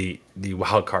in the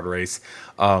wild card race,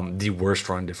 the worst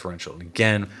run differential. And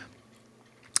again,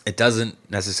 it doesn't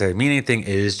necessarily mean anything. It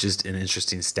is just an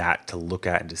interesting stat to look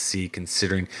at and to see,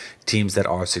 considering teams that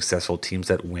are successful, teams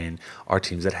that win, are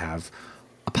teams that have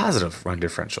a positive run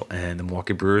differential, and the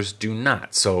Milwaukee Brewers do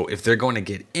not. So if they're going to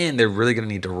get in, they're really going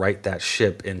to need to right that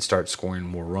ship and start scoring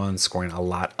more runs, scoring a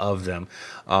lot of them.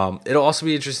 It'll also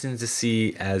be interesting to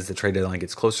see, as the trade deadline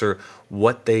gets closer,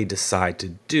 what they decide to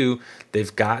do.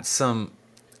 They've got some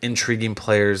intriguing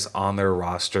players on their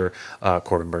roster,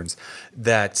 Corbin Burnes,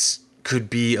 that could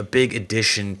be a big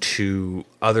addition to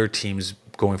other teams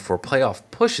going for playoff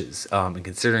pushes. And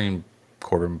considering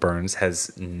Corbin Burnes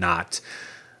has not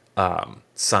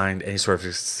signed any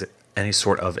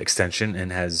sort of extension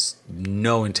and has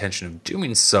no intention of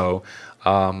doing so,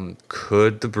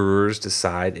 could the Brewers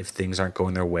decide, if things aren't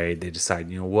going their way, they decide,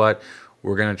 you know what,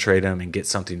 we're going to trade him and get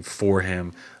something for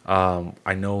him.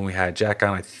 I know when we had Jack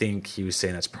on, I think he was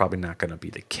saying that's probably not going to be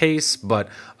the case, but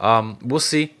we'll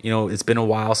see. It's been a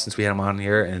while since we had him on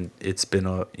here, and it's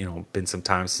been been some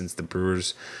time since the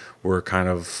Brewers were kind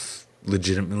of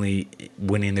legitimately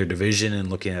winning their division and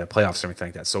looking at playoffs and everything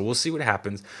like that. So we'll see what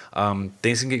happens.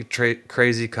 Things can get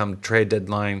crazy come trade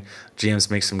deadline.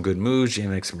 GMs make some good moves. GM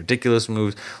makes some ridiculous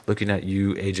moves. Looking at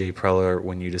you, AJ Preller,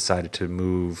 when you decided to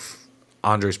move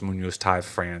Andres Munoz, Ty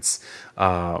France,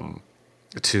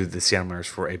 to the Seattle Mariners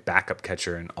for a backup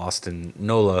catcher in Austin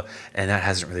Nola, and that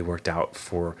hasn't really worked out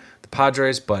for the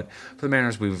Padres, but for the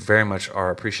Mariners, we very much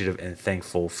are appreciative and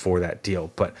thankful for that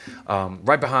deal. But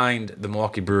right behind the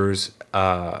Milwaukee Brewers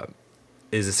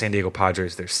is the San Diego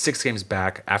Padres. They're 6 games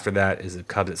back. After that is the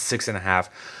Cubs at 6.5.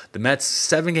 The Mets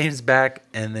 7 games back,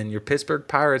 and then your Pittsburgh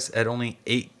Pirates at only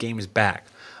 8 games back.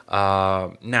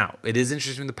 Now, it is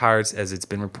interesting with the Pirates, as it's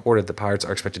been reported the Pirates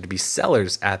are expected to be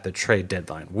sellers at the trade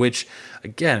deadline, which,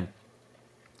 again,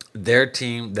 their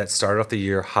team that started off the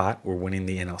year hot were winning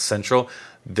the NL Central.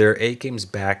 They're 8 games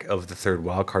back of the third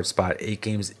wildcard spot. 8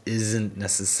 games isn't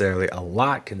necessarily a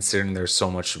lot, considering there's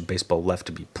so much baseball left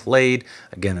to be played.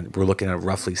 Again, we're looking at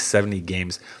roughly 70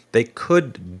 games. They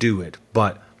could do it,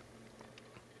 but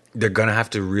they're going to have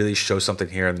to really show something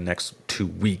here in the next 2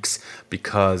 weeks,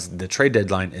 because the trade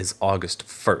deadline is August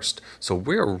 1st. So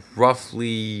we're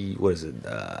roughly,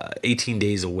 18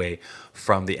 days away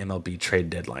from the MLB trade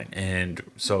deadline. And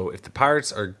so if the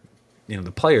Pirates are, the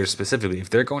players specifically, if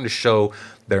they're going to show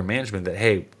their management that,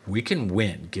 hey, we can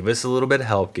win, give us a little bit of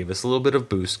help, give us a little bit of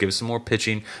boost, give us some more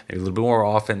pitching, maybe a little bit more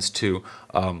offense too,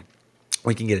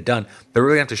 we can get it done. They're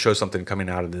really going to have to show something coming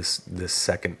out of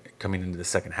coming into the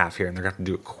second half here, and they're going to have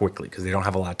to do it quickly because they don't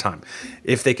have a lot of time.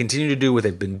 If they continue to do what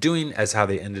they've been doing, as how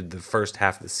they ended the first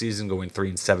half of the season, going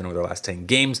 3-7 over their last 10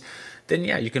 games, then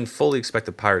yeah, you can fully expect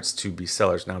the Pirates to be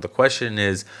sellers. Now the question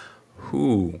is,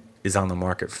 who is on the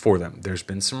market for them? There's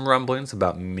been some rumblings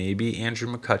about maybe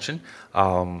Andrew McCutchen.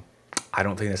 I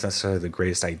don't think that's necessarily the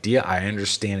greatest idea. I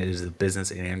understand it is a business,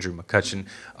 and Andrew McCutchen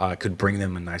could bring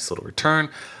them a nice little return.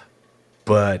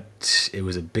 But it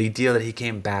was a big deal that he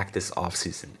came back this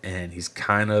offseason, and he's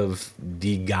kind of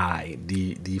the guy,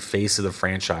 the face of the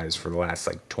franchise for the last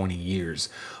like 20 years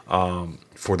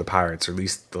for the Pirates, or at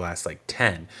least the last like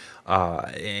 10.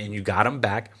 And you got him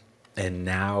back, and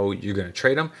now you're going to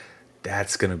trade him.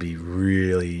 That's going to be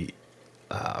really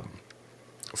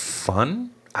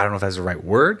fun. I don't know if that's the right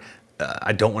word.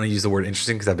 I don't want to use the word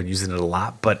interesting because I've been using it a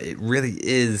lot, but it really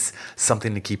is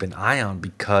something to keep an eye on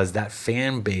because that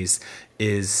fan base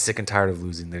is sick and tired of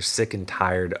losing. They're sick and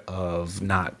tired of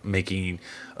not making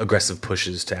aggressive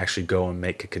pushes to actually go and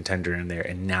make a contender in there.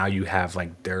 And now you have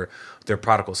like their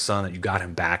prodigal son that you got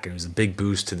him back, and it was a big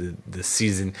boost to the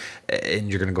season,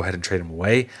 and you're going to go ahead and trade him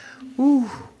away. Woo.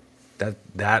 That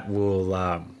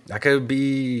could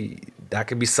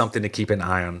be something to keep an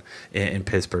eye on in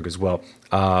Pittsburgh as well.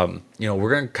 We're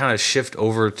going to kind of shift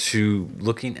over to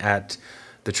looking at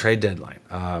the trade deadline.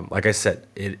 Like I said,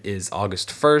 it is August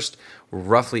 1st. We're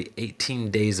roughly 18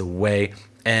 days away.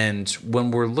 And when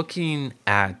we're looking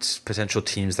at potential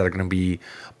teams that are going to be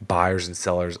buyers and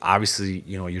sellers, obviously,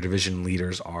 your division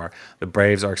leaders are the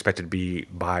Braves are expected to be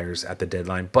buyers at the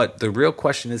deadline. But the real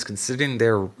question is, considering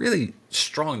they're really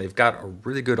strong, they've got a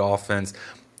really good offense.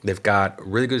 They've got a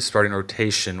really good starting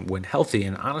rotation when healthy.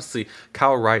 And honestly,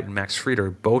 Kyle Wright and Max Fried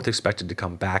are both expected to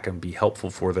come back and be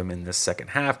helpful for them in this second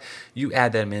half. You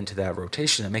add them into that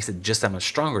rotation, that makes it just that much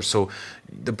stronger. So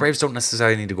the Braves don't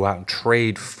necessarily need to go out and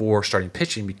trade for starting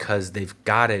pitching because they've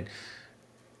got it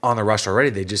on the roster already.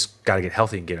 They just got to get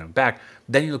healthy and get them back.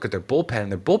 Then you look at their bullpen.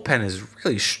 Their bullpen is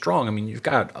really strong. I mean, you've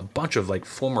got a bunch of like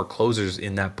former closers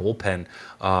in that bullpen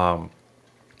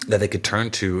that they could turn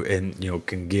to and,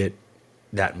 can get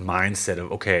that mindset of,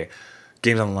 okay,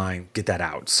 game's on the line, get that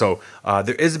out. So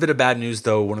there is a bit of bad news,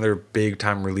 though. One of their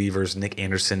big-time relievers, Nick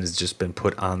Anderson, has just been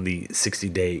put on the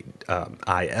 60-day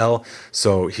IL,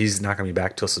 so he's not going to be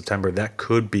back till September. That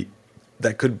could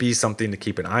be something to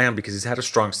keep an eye on because he's had a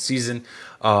strong season,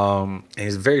 and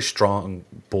he's a very strong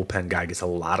bullpen guy. Gets a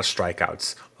lot of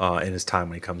strikeouts in his time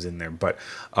when he comes in there. But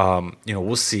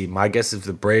we'll see. My guess is if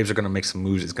the Braves are going to make some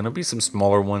moves, it's going to be some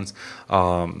smaller ones.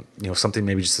 Something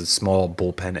maybe just a small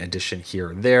bullpen addition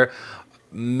here and there.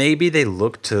 Maybe they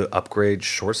look to upgrade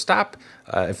shortstop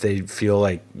if they feel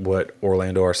like what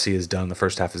Orlando Arcia has done in the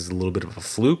first half is a little bit of a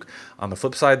fluke. On the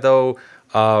flip side, though,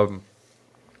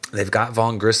 they've got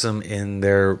Vaughn Grissom in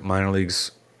their minor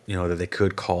leagues, that they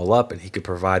could call up, and he could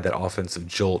provide that offensive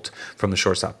jolt from the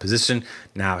shortstop position.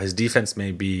 Now, his defense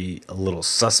may be a little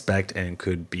suspect and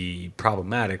could be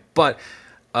problematic, but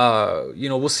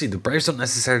we'll see. The Braves don't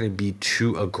necessarily be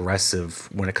too aggressive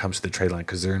when it comes to the trade line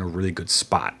because they're in a really good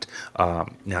spot. Now,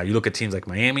 you look at teams like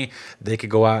Miami, they could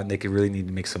go out and they could really need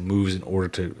to make some moves in order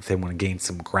to, if they want to gain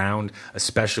some ground,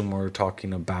 especially when we're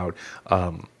talking about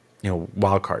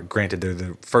wild card. Granted, they're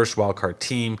the first wild card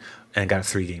team and got a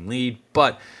 3-game lead,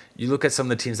 but you look at some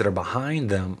of the teams that are behind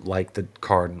them, like the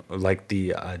like the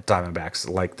Diamondbacks,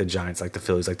 like the Giants, like the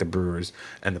Phillies, like the Brewers,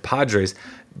 and the Padres.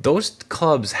 Those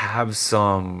clubs have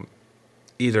some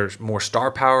either more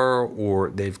star power or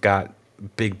they've got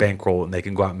big bankroll and they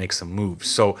can go out and make some moves.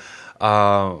 So,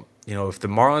 if the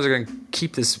Marlins are going to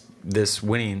keep this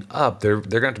winning up, they're going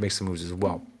to have to make some moves as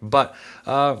well. But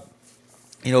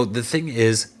the thing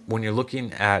is, when you're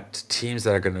looking at teams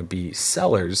that are going to be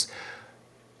sellers,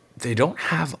 they don't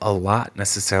have a lot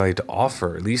necessarily to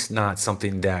offer, at least not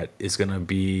something that is going to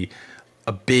be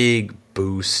a big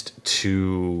boost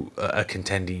to a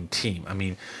contending team. I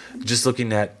mean, just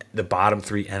looking at the bottom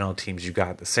 3 NL teams, you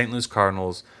got the St. Louis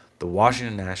Cardinals, the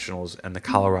Washington Nationals, and the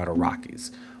Colorado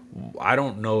Rockies. I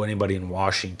don't know anybody in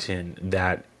Washington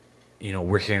that,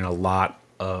 we're hearing a lot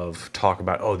of talk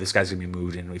about, oh, this guy's going to be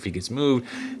moved, and if he gets moved,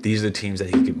 these are the teams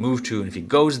that he could move to, and if he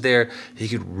goes there, he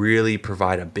could really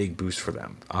provide a big boost for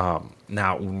them.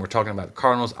 Now, when we're talking about the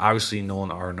Cardinals, obviously Nolan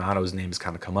Arenado's name has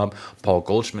kind of come up. Paul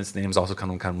Goldschmidt's name is also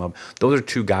kind of come up. Those are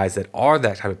 2 guys that are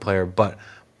that type of player, but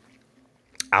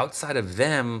outside of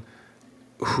them,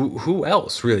 who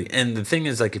else, really? And the thing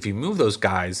is, like, if you move those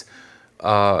guys,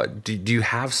 do you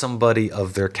have somebody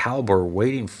of their caliber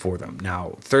waiting for them?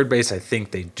 Now, third base, I think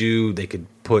they do. They could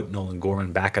put Nolan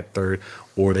Gorman back at third,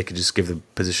 or they could just give the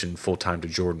position full-time to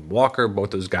Jordan Walker.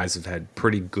 Both those guys have had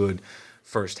pretty good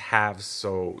first halves,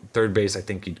 so third base, I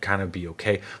think you'd kind of be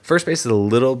okay. First base is a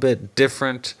little bit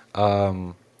different. I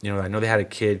know they had a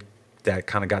kid that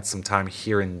kind of got some time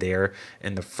here and there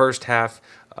in the first half.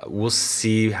 We'll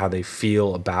see how they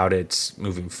feel about it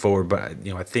moving forward, but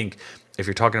I think if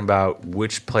you're talking about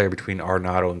which player between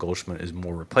Arenado and Goldschmidt is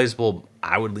more replaceable,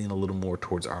 I would lean a little more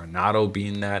towards Arenado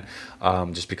being that,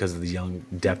 just because of the young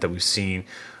depth that we've seen,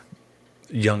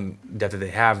 young depth that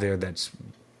they have there that's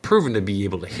proven to be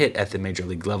able to hit at the major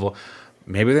league level.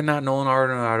 Maybe they're not Nolan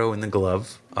Arenado in the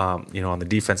glove, on the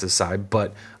defensive side,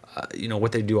 but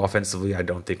what they do offensively, I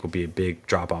don't think will be a big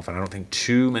drop off, and I don't think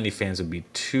too many fans would be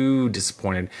too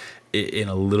disappointed in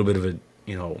a little bit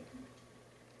of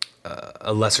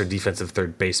a lesser defensive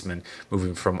third baseman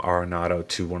moving from Arenado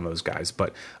to one of those guys.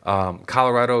 But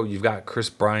Colorado, you've got Chris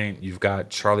Bryant, you've got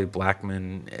Charlie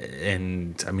Blackmon,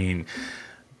 and I mean,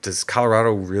 does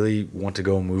Colorado really want to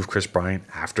go move Chris Bryant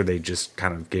after they just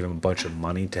kind of gave him a bunch of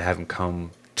money to have him come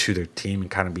to their team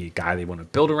and kind of be a guy they want to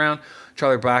build around?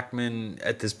 Charlie Blackmon,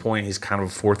 at this point, he's kind of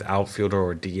a fourth outfielder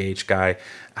or DH guy.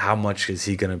 How much is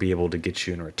he going to be able to get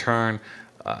you in return?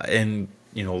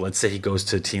 Let's say he goes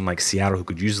to a team like Seattle who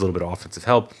could use a little bit of offensive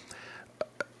help.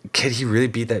 Can he really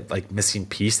be that missing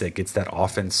piece that gets that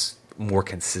offense more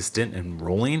consistent and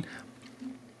rolling?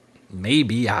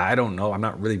 Maybe, I don't know. I'm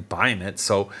not really buying it.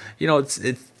 So, it's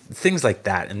things like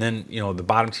that. And then, the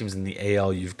bottom teams in the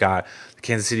AL, you've got the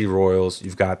Kansas City Royals,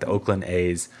 you've got the Oakland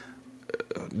A's.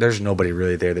 There's nobody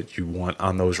really there that you want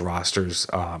on those rosters.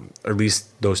 Or at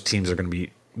least those teams are going to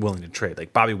be willing to trade.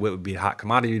 Like Bobby Witt would be a hot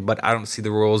commodity, but I don't see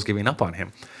the Royals giving up on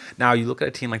him. Now, you look at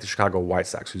a team like the Chicago White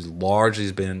Sox, who's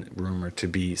largely been rumored to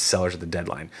be sellers at the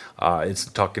deadline. It's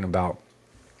talking about,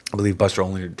 I believe Buster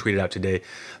Olney tweeted out today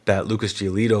that Lucas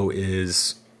Giolito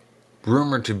is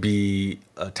rumored to be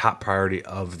a top priority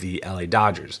of the LA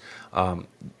Dodgers.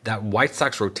 That White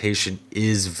Sox rotation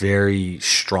is very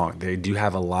strong. They do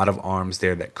have a lot of arms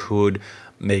there that could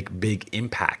make big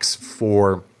impacts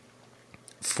for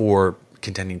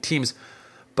contending teams.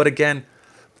 But again,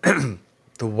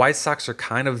 the White Sox are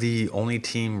kind of the only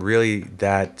team really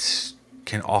that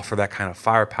can offer that kind of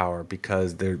firepower,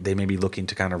 because they may be looking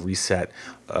to kind of reset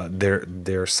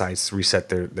their sites, reset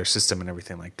their system and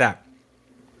everything like that.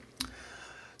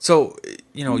 So,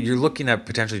 you're looking at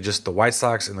potentially just the White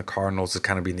Sox and the Cardinals as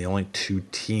kind of being the only two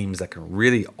teams that can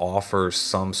really offer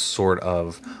some sort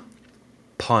of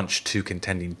punch to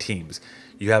contending teams.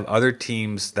 You have other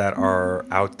teams that are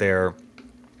out there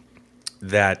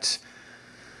that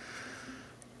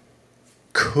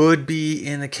could be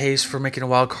in the case for making a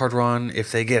wild card run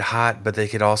if they get hot, but they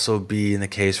could also be in the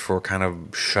case for kind of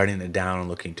shutting it down and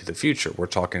looking to the future. We're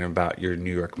talking about your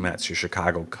New York Mets, your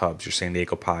Chicago Cubs, your San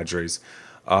Diego Padres.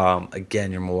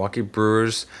 Again, your Milwaukee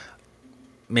Brewers,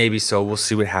 maybe so. We'll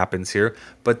see what happens here.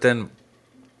 But then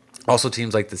also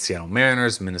teams like the Seattle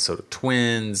Mariners, Minnesota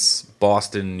Twins,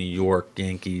 Boston, New York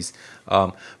Yankees.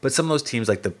 But some of those teams,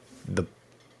 like the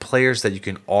players that you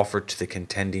can offer to the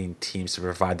contending teams to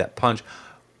provide that punch,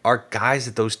 are guys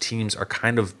that those teams are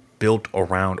kind of built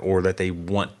around, or that they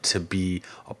want to be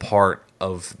a part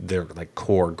of their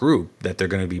core group that they're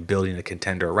going to be building a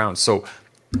contender around. So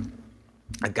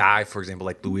a guy, for example,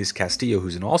 like Luis Castillo,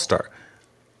 who's an all-star,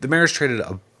 the Mariners traded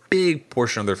a big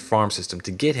portion of their farm system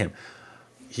to get him.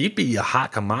 He'd be a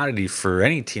hot commodity for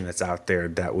any team that's out there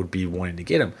that would be wanting to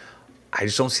get him. I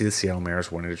just don't see the Seattle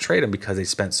Mariners wanting to trade him, because they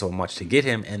spent so much to get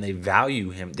him and they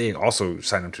value him. They also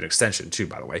signed him to an extension too,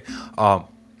 by the way.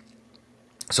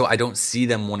 So I don't see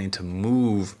them wanting to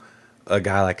move a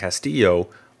guy like Castillo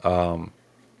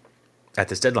at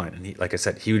this deadline. And like I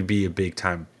said, he would be a big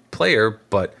time player,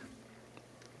 but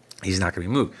he's not going to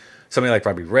be moved. Somebody like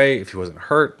Robbie Ray, if he wasn't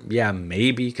hurt, yeah,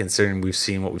 maybe, considering what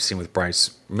we've seen with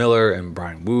Bryce Miller and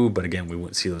Brian Wu. But again, we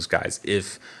wouldn't see those guys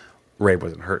if Ray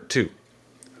wasn't hurt too.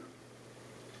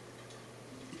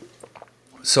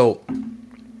 So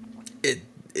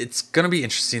it's going to be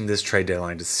interesting this trade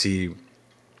deadline to see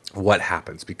what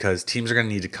happens, because teams are going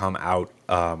to need to come out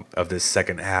of this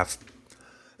second half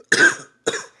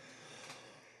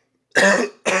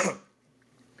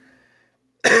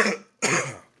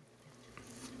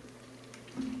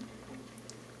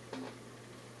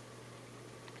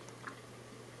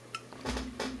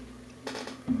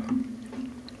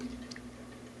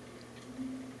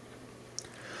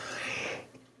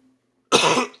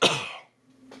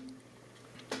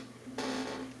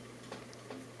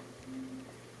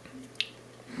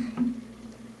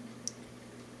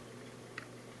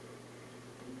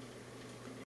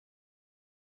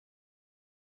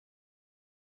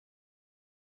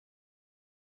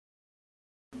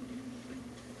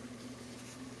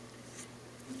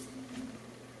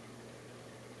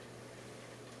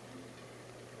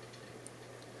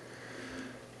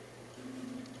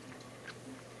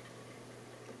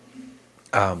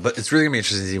but it's really going to be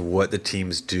interesting to see what the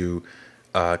teams do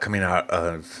coming out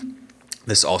of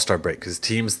this All-Star break, because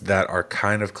teams that are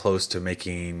kind of close to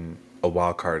making a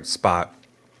wild card spot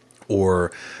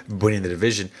or winning the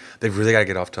division, they've really got to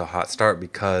get off to a hot start,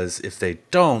 because if they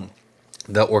don't,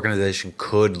 the organization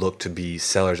could look to be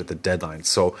sellers at the deadline.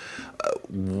 So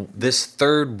this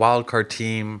third wildcard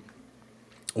team,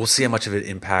 we'll see how much of it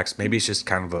impacts. Maybe it's just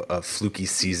kind of a fluky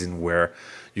season where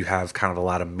you have kind of a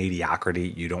lot of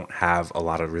mediocrity. You don't have a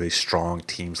lot of really strong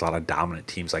teams, a lot of dominant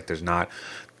teams. Like there's not,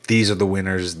 these are the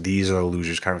winners, these are the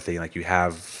losers kind of thing. Like you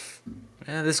have,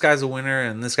 this guy's a winner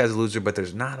and this guy's a loser, but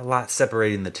there's not a lot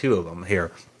separating the two of them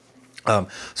here.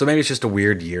 So maybe it's just a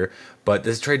weird year, but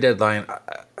this trade deadline,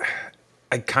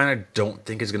 I kind of don't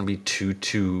think it's going to be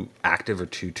too active or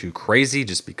too crazy,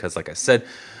 just because, like I said,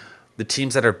 the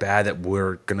teams that are bad that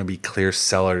we're going to be clear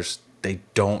sellers, they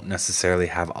don't necessarily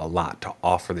have a lot to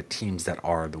offer the teams that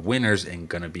are the winners and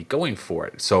going to be going for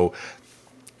it. So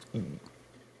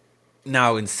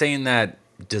now, in saying that,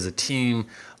 does a team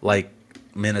like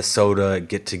Minnesota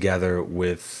get together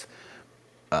with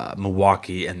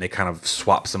Milwaukee and they kind of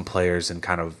swap some players and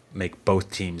kind of make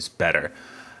both teams better?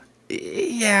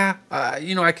 Yeah,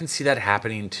 I can see that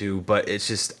happening too, but it's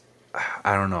just,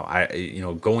 I don't know.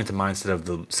 Going with the mindset of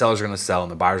the sellers are going to sell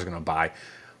and the buyers are going to buy.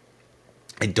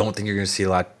 I don't think you're going to see a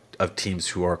lot of teams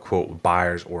who are, quote,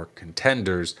 buyers or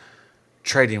contenders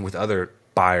trading with other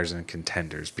buyers and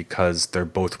contenders because they're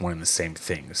both wanting the same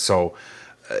thing. So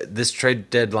this trade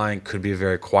deadline could be a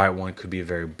very quiet one, could be a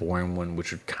very boring one,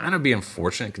 which would kind of be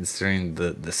unfortunate considering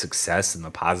the success and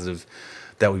the positive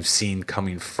that we've seen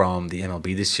coming from the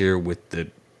MLB this year with the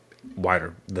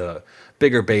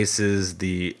bigger bases,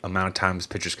 the amount of times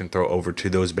pitchers can throw over to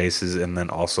those bases, and then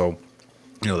also,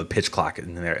 the pitch clock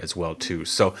in there as well too.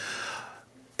 So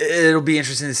it'll be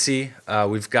interesting to see.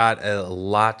 We've got a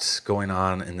lot going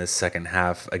on in this second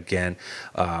half. Again,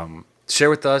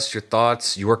 share with us your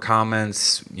thoughts, your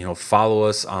comments. Follow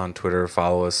us on Twitter.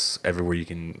 Follow us everywhere you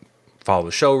can follow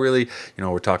the show, really.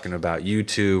 We're talking about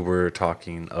YouTube. We're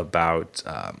talking about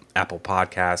Apple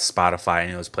Podcasts, Spotify,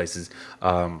 any of those places.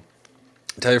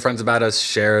 Tell your friends about us,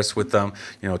 share us with them,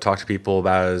 talk to people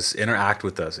about us, interact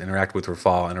with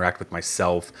Rafal, interact with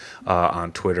myself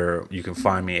on Twitter. You can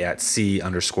find me at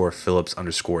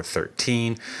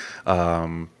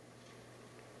C_Phillips_13.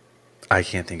 I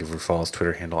can't think of Rafal's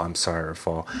Twitter handle. I'm sorry,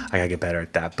 Rafal. I gotta get better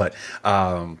at that. But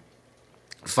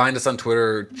find us on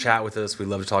Twitter, chat with us. We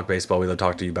love to talk baseball. We love to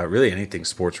talk to you about really anything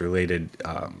sports related,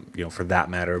 for that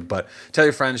matter. But tell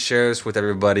your friends, share us with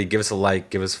everybody. Give us a like,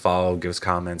 give us a follow, give us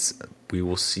comments. We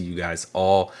will see you guys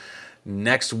all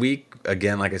next week.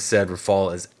 Again, like I said,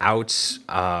 Rafal is out,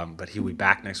 but he'll be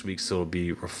back next week. So it'll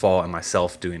be Rafal and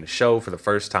myself doing the show for the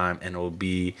first time, and it will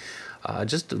be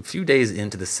just a few days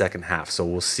into the second half. So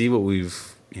we'll see what we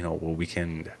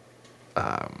can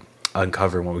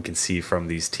uncover and what we can see from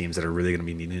these teams that are really going to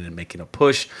be needing and making a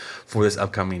push for this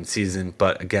upcoming season.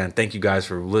 But again, thank you guys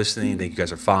for listening. Thank you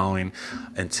guys for following.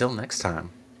 Until next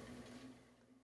time.